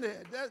blessing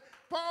is.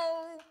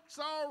 Paul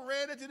saw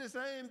ready to the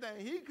same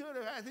thing. He could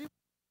have,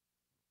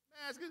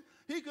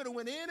 he could have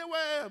went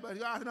anywhere, but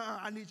God said, no,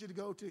 I need you to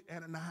go to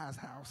Ananias'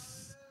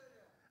 house.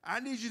 I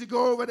need you to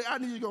go over there. I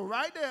need you to go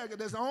right there,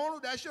 because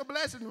that's your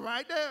blessing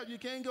right there. You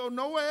can't go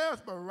nowhere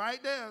else but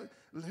right there.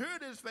 Hear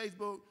this,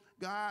 Facebook.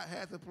 God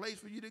has a place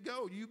for you to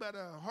go. You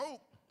better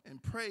hope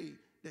and pray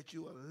that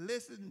you will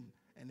listen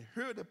and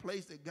hear the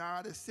place that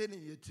God is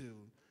sending you to.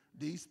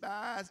 These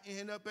spies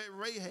end up at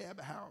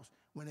Rahab's house.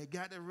 When they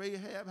got to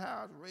Rahab's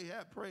house,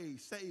 Rahab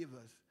prayed, save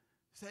us,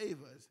 save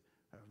us.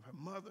 Her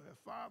mother, her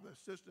father, her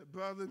sister,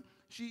 brother.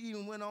 She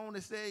even went on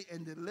to say,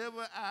 and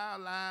deliver our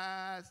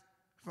lives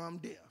from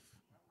death.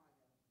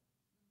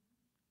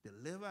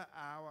 Deliver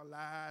our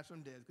lives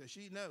from death. Because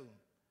she knows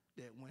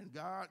that when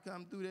God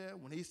come through there,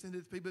 when he sends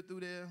his people through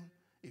there,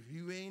 if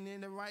you ain't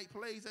in the right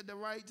place at the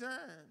right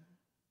time,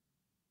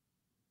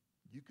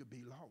 you could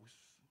be lost.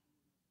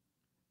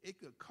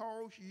 It could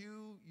cost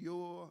you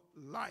your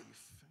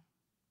life.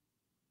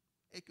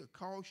 It could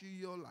cost you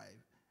your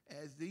life.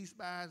 As these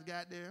spies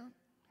got there,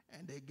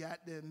 and they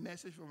got the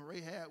message from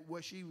Rahab,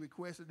 what she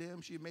requested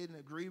them, she made an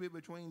agreement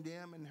between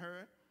them and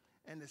her,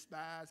 and the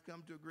spies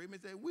come to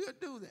agreement and say, we'll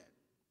do that.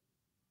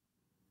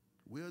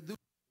 We'll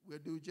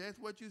do just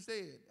what you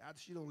said.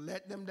 After she don't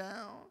let them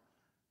down,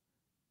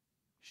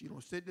 she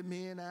don't send the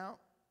men out,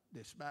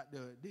 the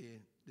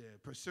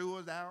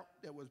pursuers out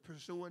that was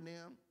pursuing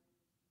them.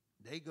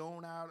 They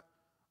going out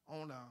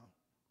on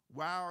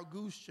wild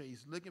goose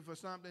chase, looking for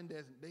something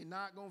that they're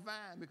not going to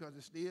find because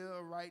it's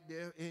still right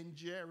there in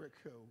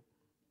Jericho.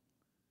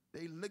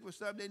 They look for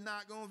something they're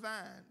not going to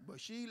find, but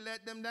she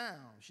let them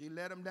down. She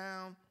let them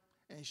down,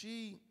 and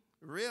she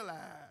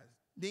realized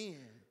then.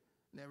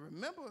 Now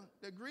remember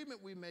the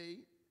agreement we made.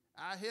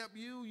 I help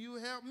you, you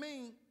help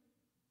me.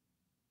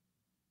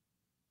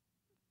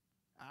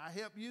 I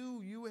help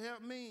you, you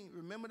help me.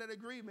 Remember that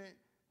agreement.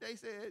 They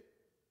said,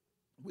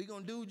 we're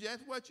going to do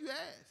just what you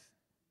asked.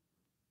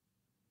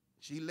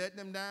 She let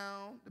them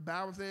down. The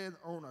Bible says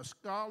on a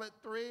scarlet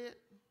thread.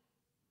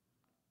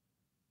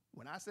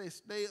 When I say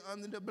stay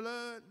under the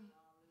blood,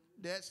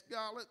 that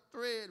scarlet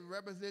thread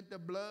represents the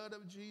blood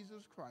of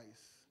Jesus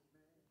Christ.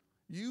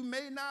 You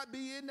may not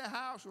be in the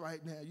house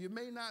right now. You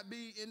may not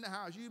be in the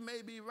house. You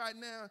may be right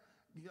now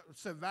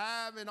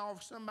surviving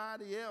off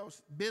somebody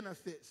else's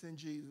benefits in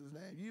Jesus'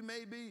 name. You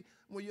may be,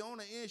 when you're on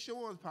an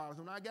insurance policy.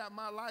 When I got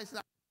my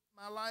license,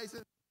 my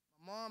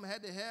mom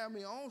had to have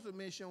me on some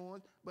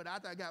insurance, but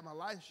after I got my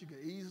license, she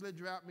could easily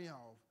drop me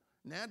off.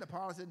 Now the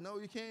policy said, no,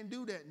 you can't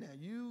do that now.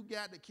 You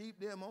got to keep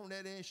them on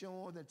that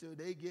insurance until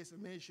they get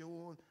some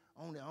insurance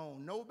on their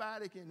own.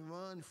 Nobody can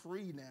run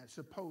free now,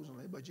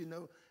 supposedly, but you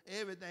know,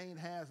 everything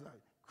has a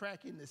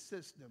crack in the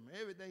system.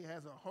 Everything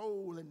has a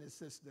hole in the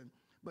system,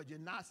 but you're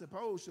not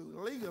supposed to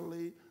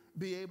legally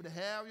be able to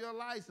have your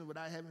license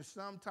without having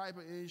some type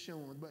of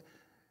insurance. But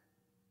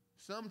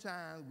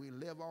sometimes we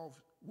live off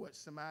what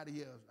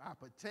somebody else. Our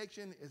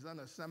protection is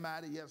under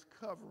somebody else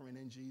covering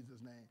in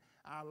Jesus' name.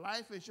 Our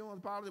life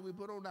insurance policy we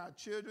put on our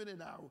children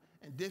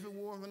and different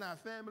ones in our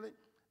family,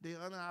 they're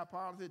under our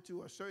policy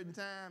to a certain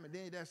time, and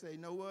then they say, you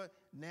know what,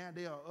 now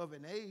they are of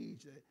an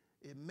age that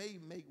it may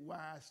make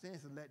wise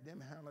sense to let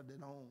them handle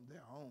it on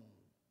their own.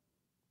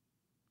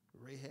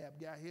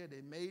 Rahab got here,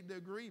 they made the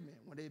agreement.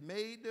 When they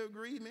made the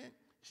agreement,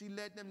 she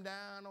let them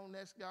down on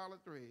that scarlet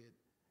thread.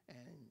 And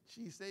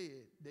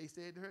they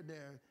said to her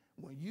there,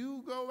 when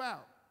you go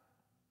out,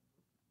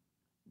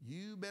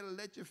 you better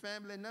let your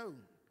family know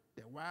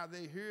that while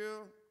they're here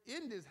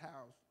in this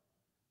house,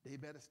 they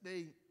better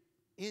stay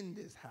in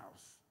this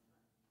house.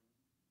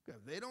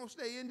 Because if they don't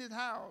stay in this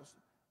house,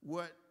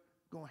 what's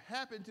going to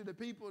happen to the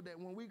people that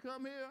when we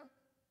come here,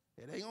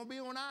 it ain't going to be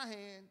on our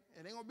hand.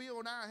 It ain't going to be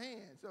on our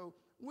hands. So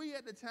we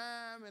at the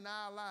time in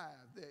our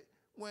lives that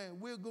when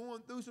we're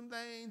going through some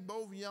things,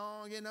 both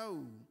young and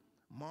old,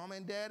 mom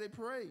and daddy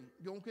pray.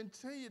 Going to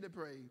continue to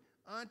pray.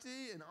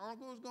 Auntie and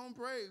uncle's going to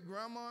pray.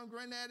 Grandma and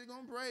granddaddy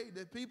going to pray.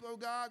 The people of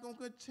God going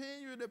to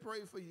continue to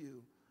pray for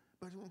you.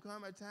 But it's going to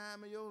come a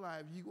time in your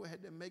life you go ahead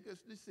and make a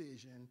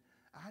decision.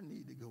 I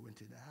need to go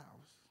into the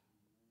house.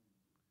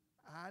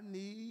 I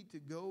need to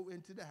go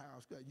into the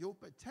house because your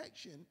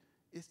protection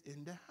is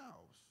in the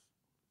house.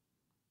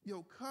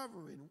 Your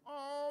covering,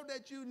 all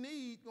that you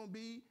need going to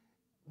be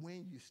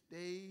when you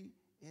stay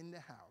in the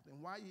house.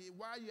 And while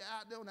you're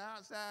out there on the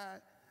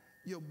outside,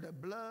 the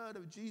blood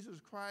of Jesus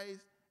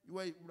Christ,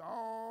 with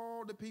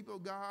all the people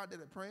of God that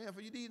are praying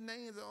for you. These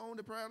names are on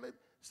the prayer list.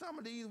 Some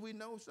of these we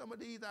know, some of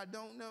these I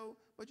don't know.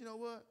 But you know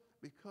what?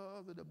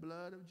 Because of the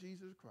blood of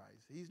Jesus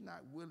Christ, he's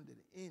not willing that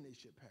any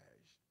should perish,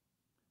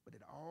 but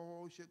that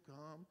all should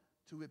come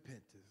to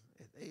repentance.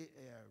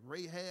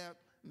 Rahab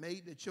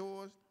made the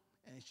choice,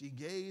 and she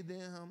gave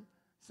them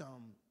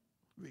some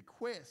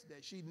requests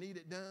that she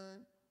needed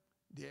done.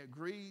 They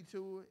agreed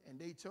to it, and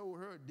they told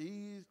her,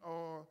 these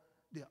are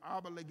the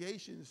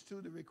obligations to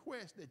the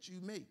request that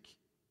you make.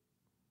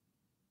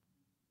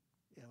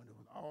 And when it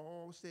was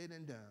all said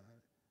and done,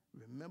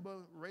 remember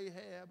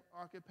Rahab's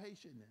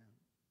occupation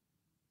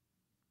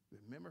now.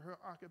 Remember her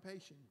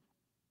occupation.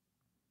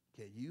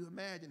 Can you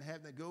imagine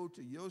having to go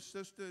to your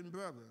sister and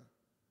brother,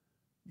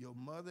 your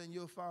mother and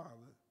your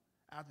father,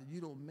 after you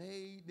done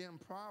made them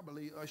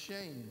probably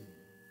ashamed,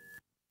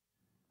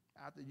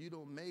 after you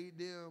done made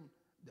them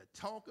the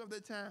talk of the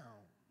town,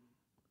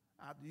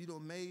 after you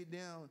done made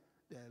them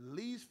the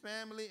least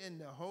family in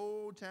the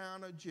whole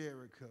town of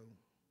Jericho?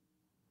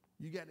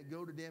 You got to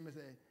go to them and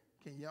say,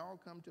 can y'all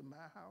come to my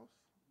house?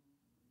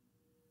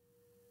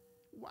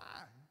 Why?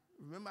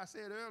 Remember I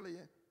said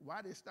earlier,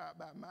 why they stop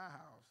by my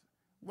house?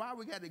 Why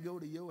we got to go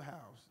to your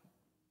house?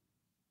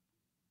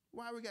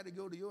 Why we got to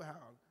go to your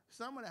house?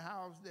 Some of the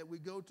houses that we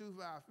go to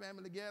for our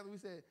family together, we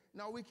said,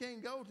 no, we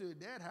can't go to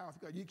that house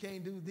because you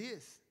can't do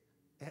this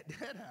at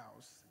that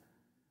house.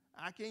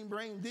 I can't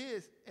bring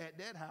this at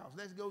that house.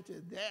 Let's go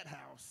to that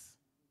house.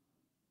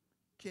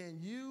 Can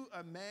you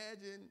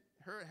imagine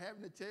her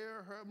having to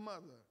tell her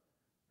mother,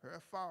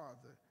 her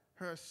father,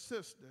 her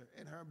sister,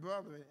 and her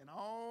brother, and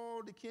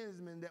all the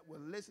kinsmen that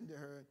will listen to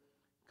her,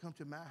 come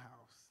to my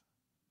house.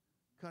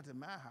 Come to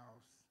my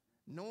house.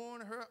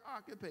 Knowing her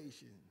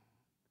occupation,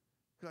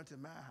 come to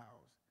my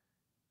house.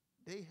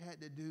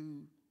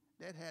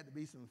 That had to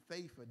be some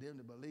faith for them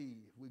to believe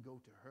if we go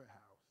to her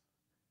house.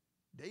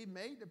 They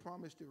made the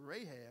promise to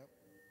Rahab.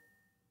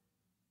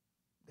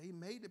 They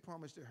made the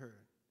promise to her.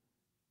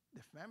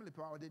 The family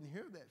probably didn't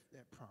hear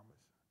that promise.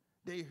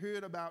 They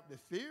heard about the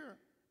fear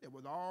that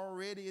was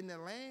already in the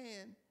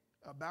land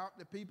about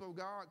the people of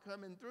God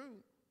coming through.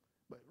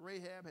 But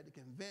Rahab had to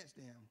convince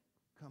them,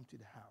 come to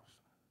the house.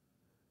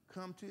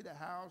 Come to the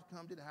house,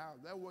 come to the house.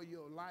 That's where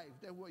your life,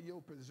 that's where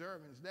your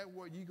preservance, that's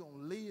where you're going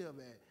to live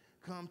at.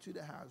 Come to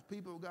the house.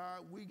 People of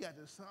God, we got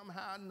to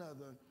somehow or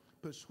another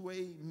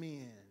persuade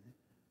men,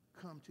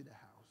 come to the house.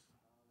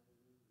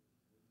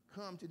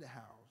 Come to the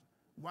house.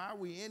 While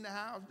we in the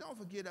house, don't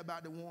forget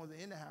about the ones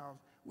in the house.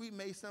 We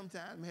may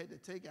sometimes had to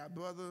take our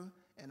brother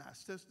and our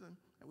sister,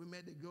 and we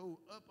had to go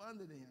up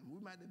under them.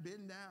 We might have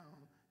been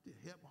down to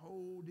help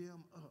hold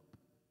them up.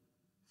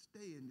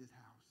 Stay in this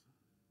house.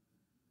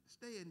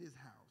 Stay in this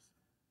house.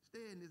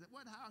 Stay in this.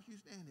 What house you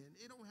stand in?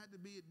 It don't have to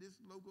be at this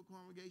local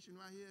congregation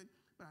right here,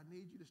 but I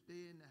need you to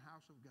stay in the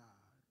house of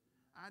God.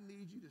 I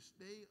need you to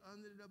stay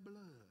under the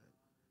blood.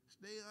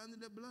 Stay under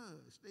the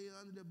blood. Stay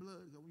under the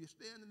blood. Because when you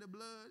stay under the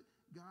blood,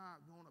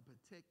 God going to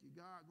protect you.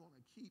 God going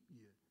to keep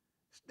you.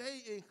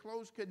 Stay in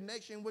close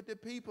connection with the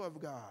people of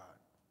God.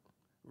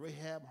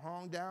 Rahab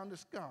hung down the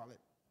scarlet,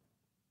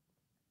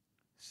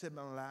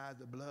 symbolized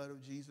the blood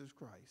of Jesus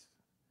Christ.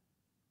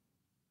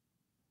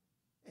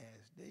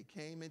 As they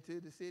came into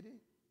the city,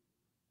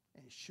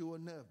 and sure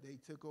enough, they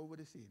took over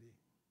the city.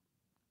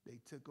 They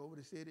took over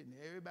the city, and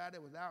everybody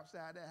that was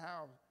outside that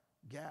house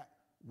got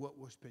what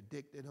was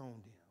predicted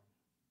on them.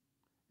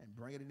 And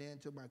bringing it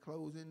into my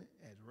closing,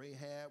 as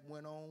Rahab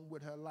went on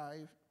with her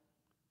life,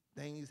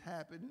 things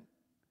happened.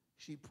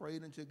 She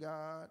prayed unto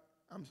God.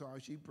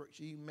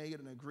 She made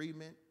an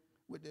agreement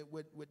with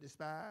the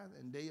spies,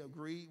 and they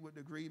agreed with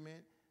the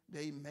agreement.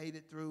 They made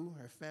it through.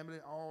 Her family,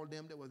 all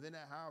them that was in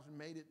that house,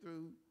 made it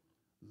through.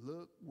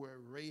 Look where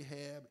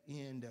Rahab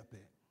ended up at.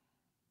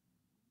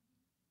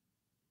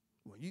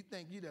 When you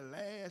think you're the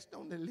last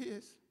on the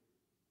list,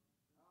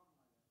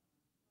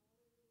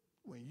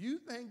 when you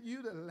think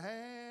you're the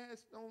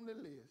last on the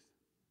list,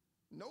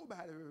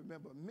 nobody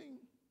remember me.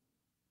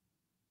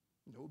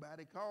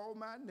 Nobody called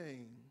my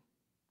name.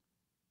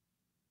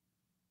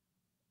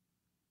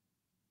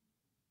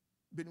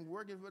 Been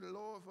working for the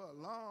Lord for a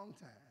long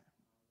time.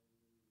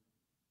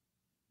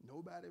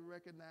 Nobody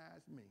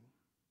recognized me.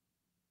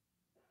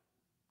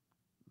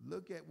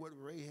 Look at what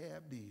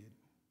Rahab did.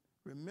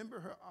 Remember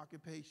her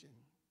occupation.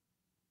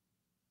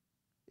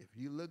 If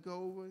you look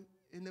over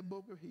in the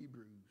book of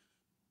Hebrews,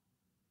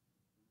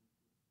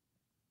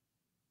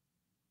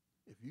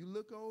 if you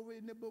look over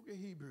in the book of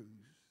Hebrews,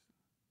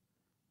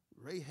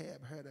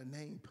 Rahab had her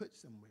name put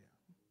somewhere.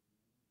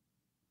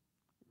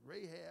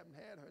 Rahab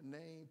had her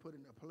name put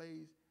in a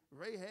place.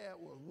 Rahab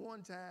was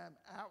one time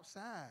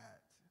outside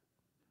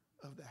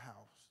of the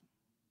house.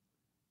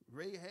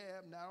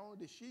 Rahab, not only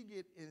did she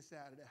get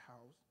inside of the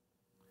house,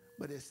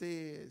 but it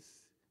says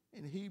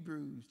in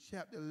Hebrews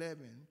chapter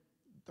 11,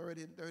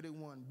 30 and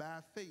 31, by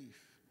faith,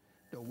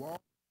 the wall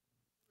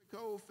of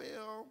Jericho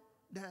fell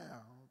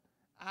down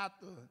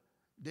after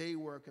they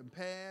were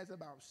compassed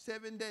about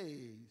 7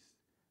 days.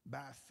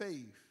 By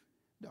faith,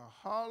 the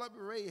harlot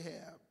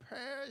Rahab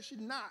perished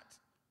not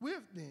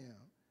with them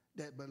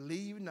that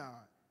believe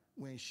not,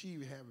 when she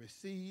had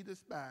received the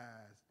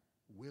spies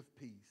with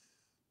peace.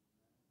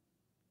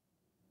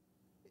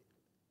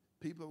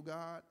 People of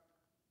God,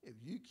 if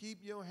you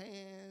keep your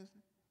hands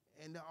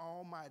in the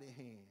Almighty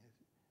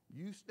hands,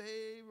 you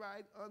stay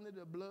right under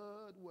the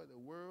blood where the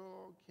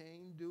world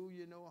can't do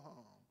you no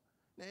harm.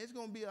 Now, it's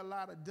going to be a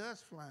lot of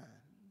dust flying.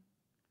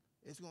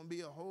 It's going to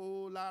be a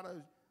whole lot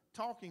of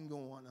talking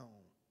going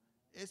on.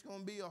 It's going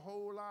to be a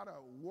whole lot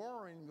of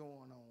warring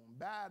going on,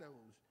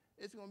 battles.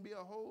 It's going to be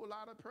a whole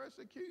lot of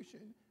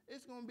persecution.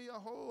 It's going to be a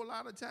whole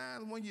lot of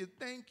times when you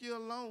think you're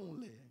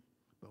lonely.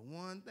 But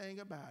one thing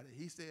about it,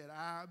 he said,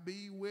 I'll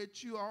be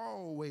with you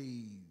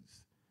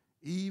always,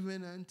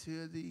 even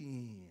until the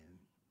end.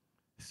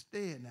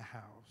 Stay in the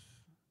house.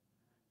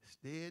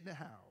 Stay in the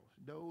house.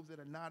 Those that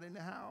are not in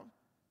the house,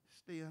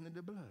 stay under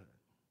the blood.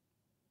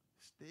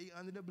 Stay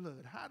under the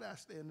blood. How do I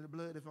stay under the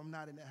blood if I'm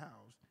not in the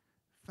house?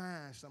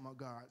 Find some of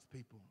God's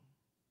people.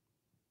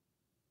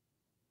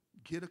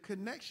 Get a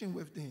connection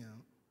with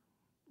them.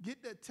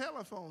 Get their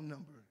telephone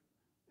number,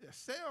 their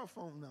cell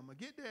phone number.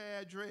 Get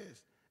their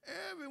address.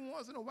 Every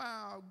once in a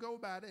while, go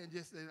by there and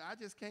just say, I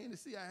just came to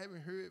see. I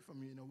haven't heard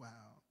from you in a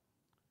while.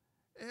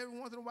 Every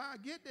once in a while,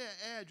 get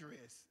their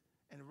address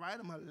and write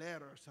them a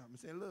letter or something.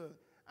 Say, look,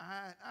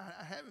 I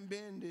haven't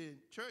been to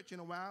church in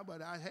a while,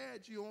 but I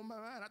had you on my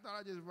mind. I thought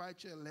I'd just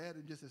write you a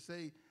letter just to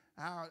say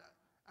how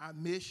I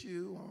miss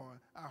you,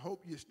 or I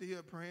hope you're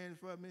still praying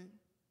for me.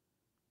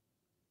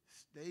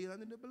 Stay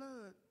under the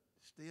blood.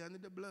 Stay under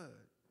the blood.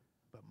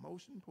 But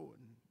most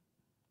important,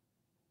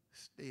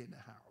 stay in the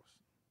house.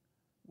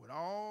 With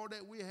all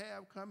that we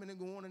have coming and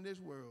going in this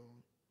world,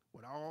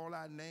 with all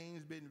our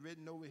names being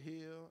written over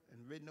here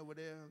and written over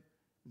there,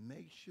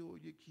 make sure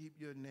you keep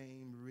your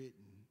name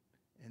written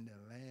in the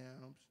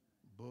Lamb's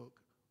book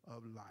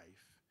of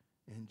life.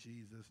 In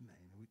Jesus'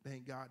 name. We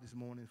thank God this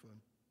morning for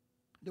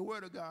the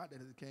word of God that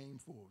has came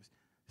forth.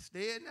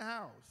 Stay in the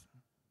house.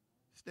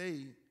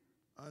 Stay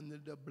under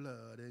the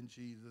blood in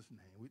Jesus'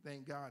 name. We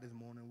thank God this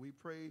morning. We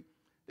pray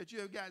that you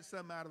have got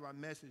something out of our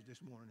message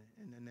this morning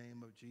in the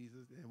name of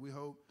Jesus. And we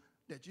hope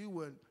that you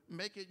would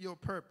make it your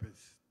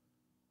purpose,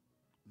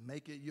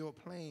 make it your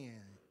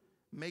plan,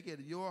 Make it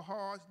your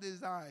heart's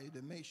desire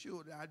to make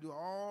sure that I do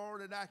all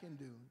that I can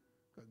do.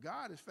 Because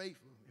God is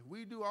faithful. If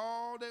we do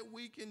all that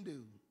we can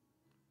do,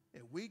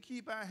 if we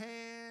keep our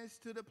hands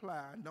to the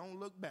plow and don't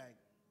look back,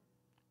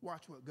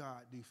 watch what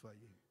God do for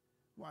you.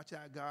 Watch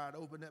how God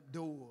open up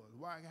doors.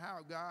 Watch how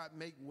God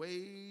make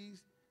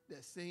ways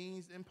that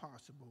seems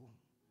impossible.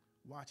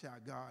 Watch how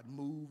God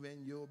move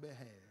in your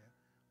behalf.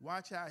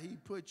 Watch how he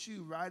put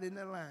you right in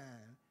the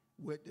line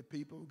with the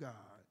people of God,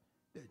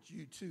 that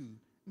you too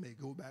may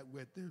go back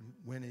with them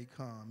when they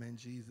come in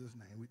Jesus'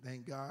 name. We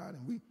thank God,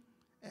 and we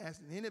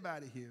asking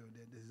anybody here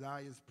that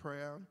desires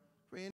prayer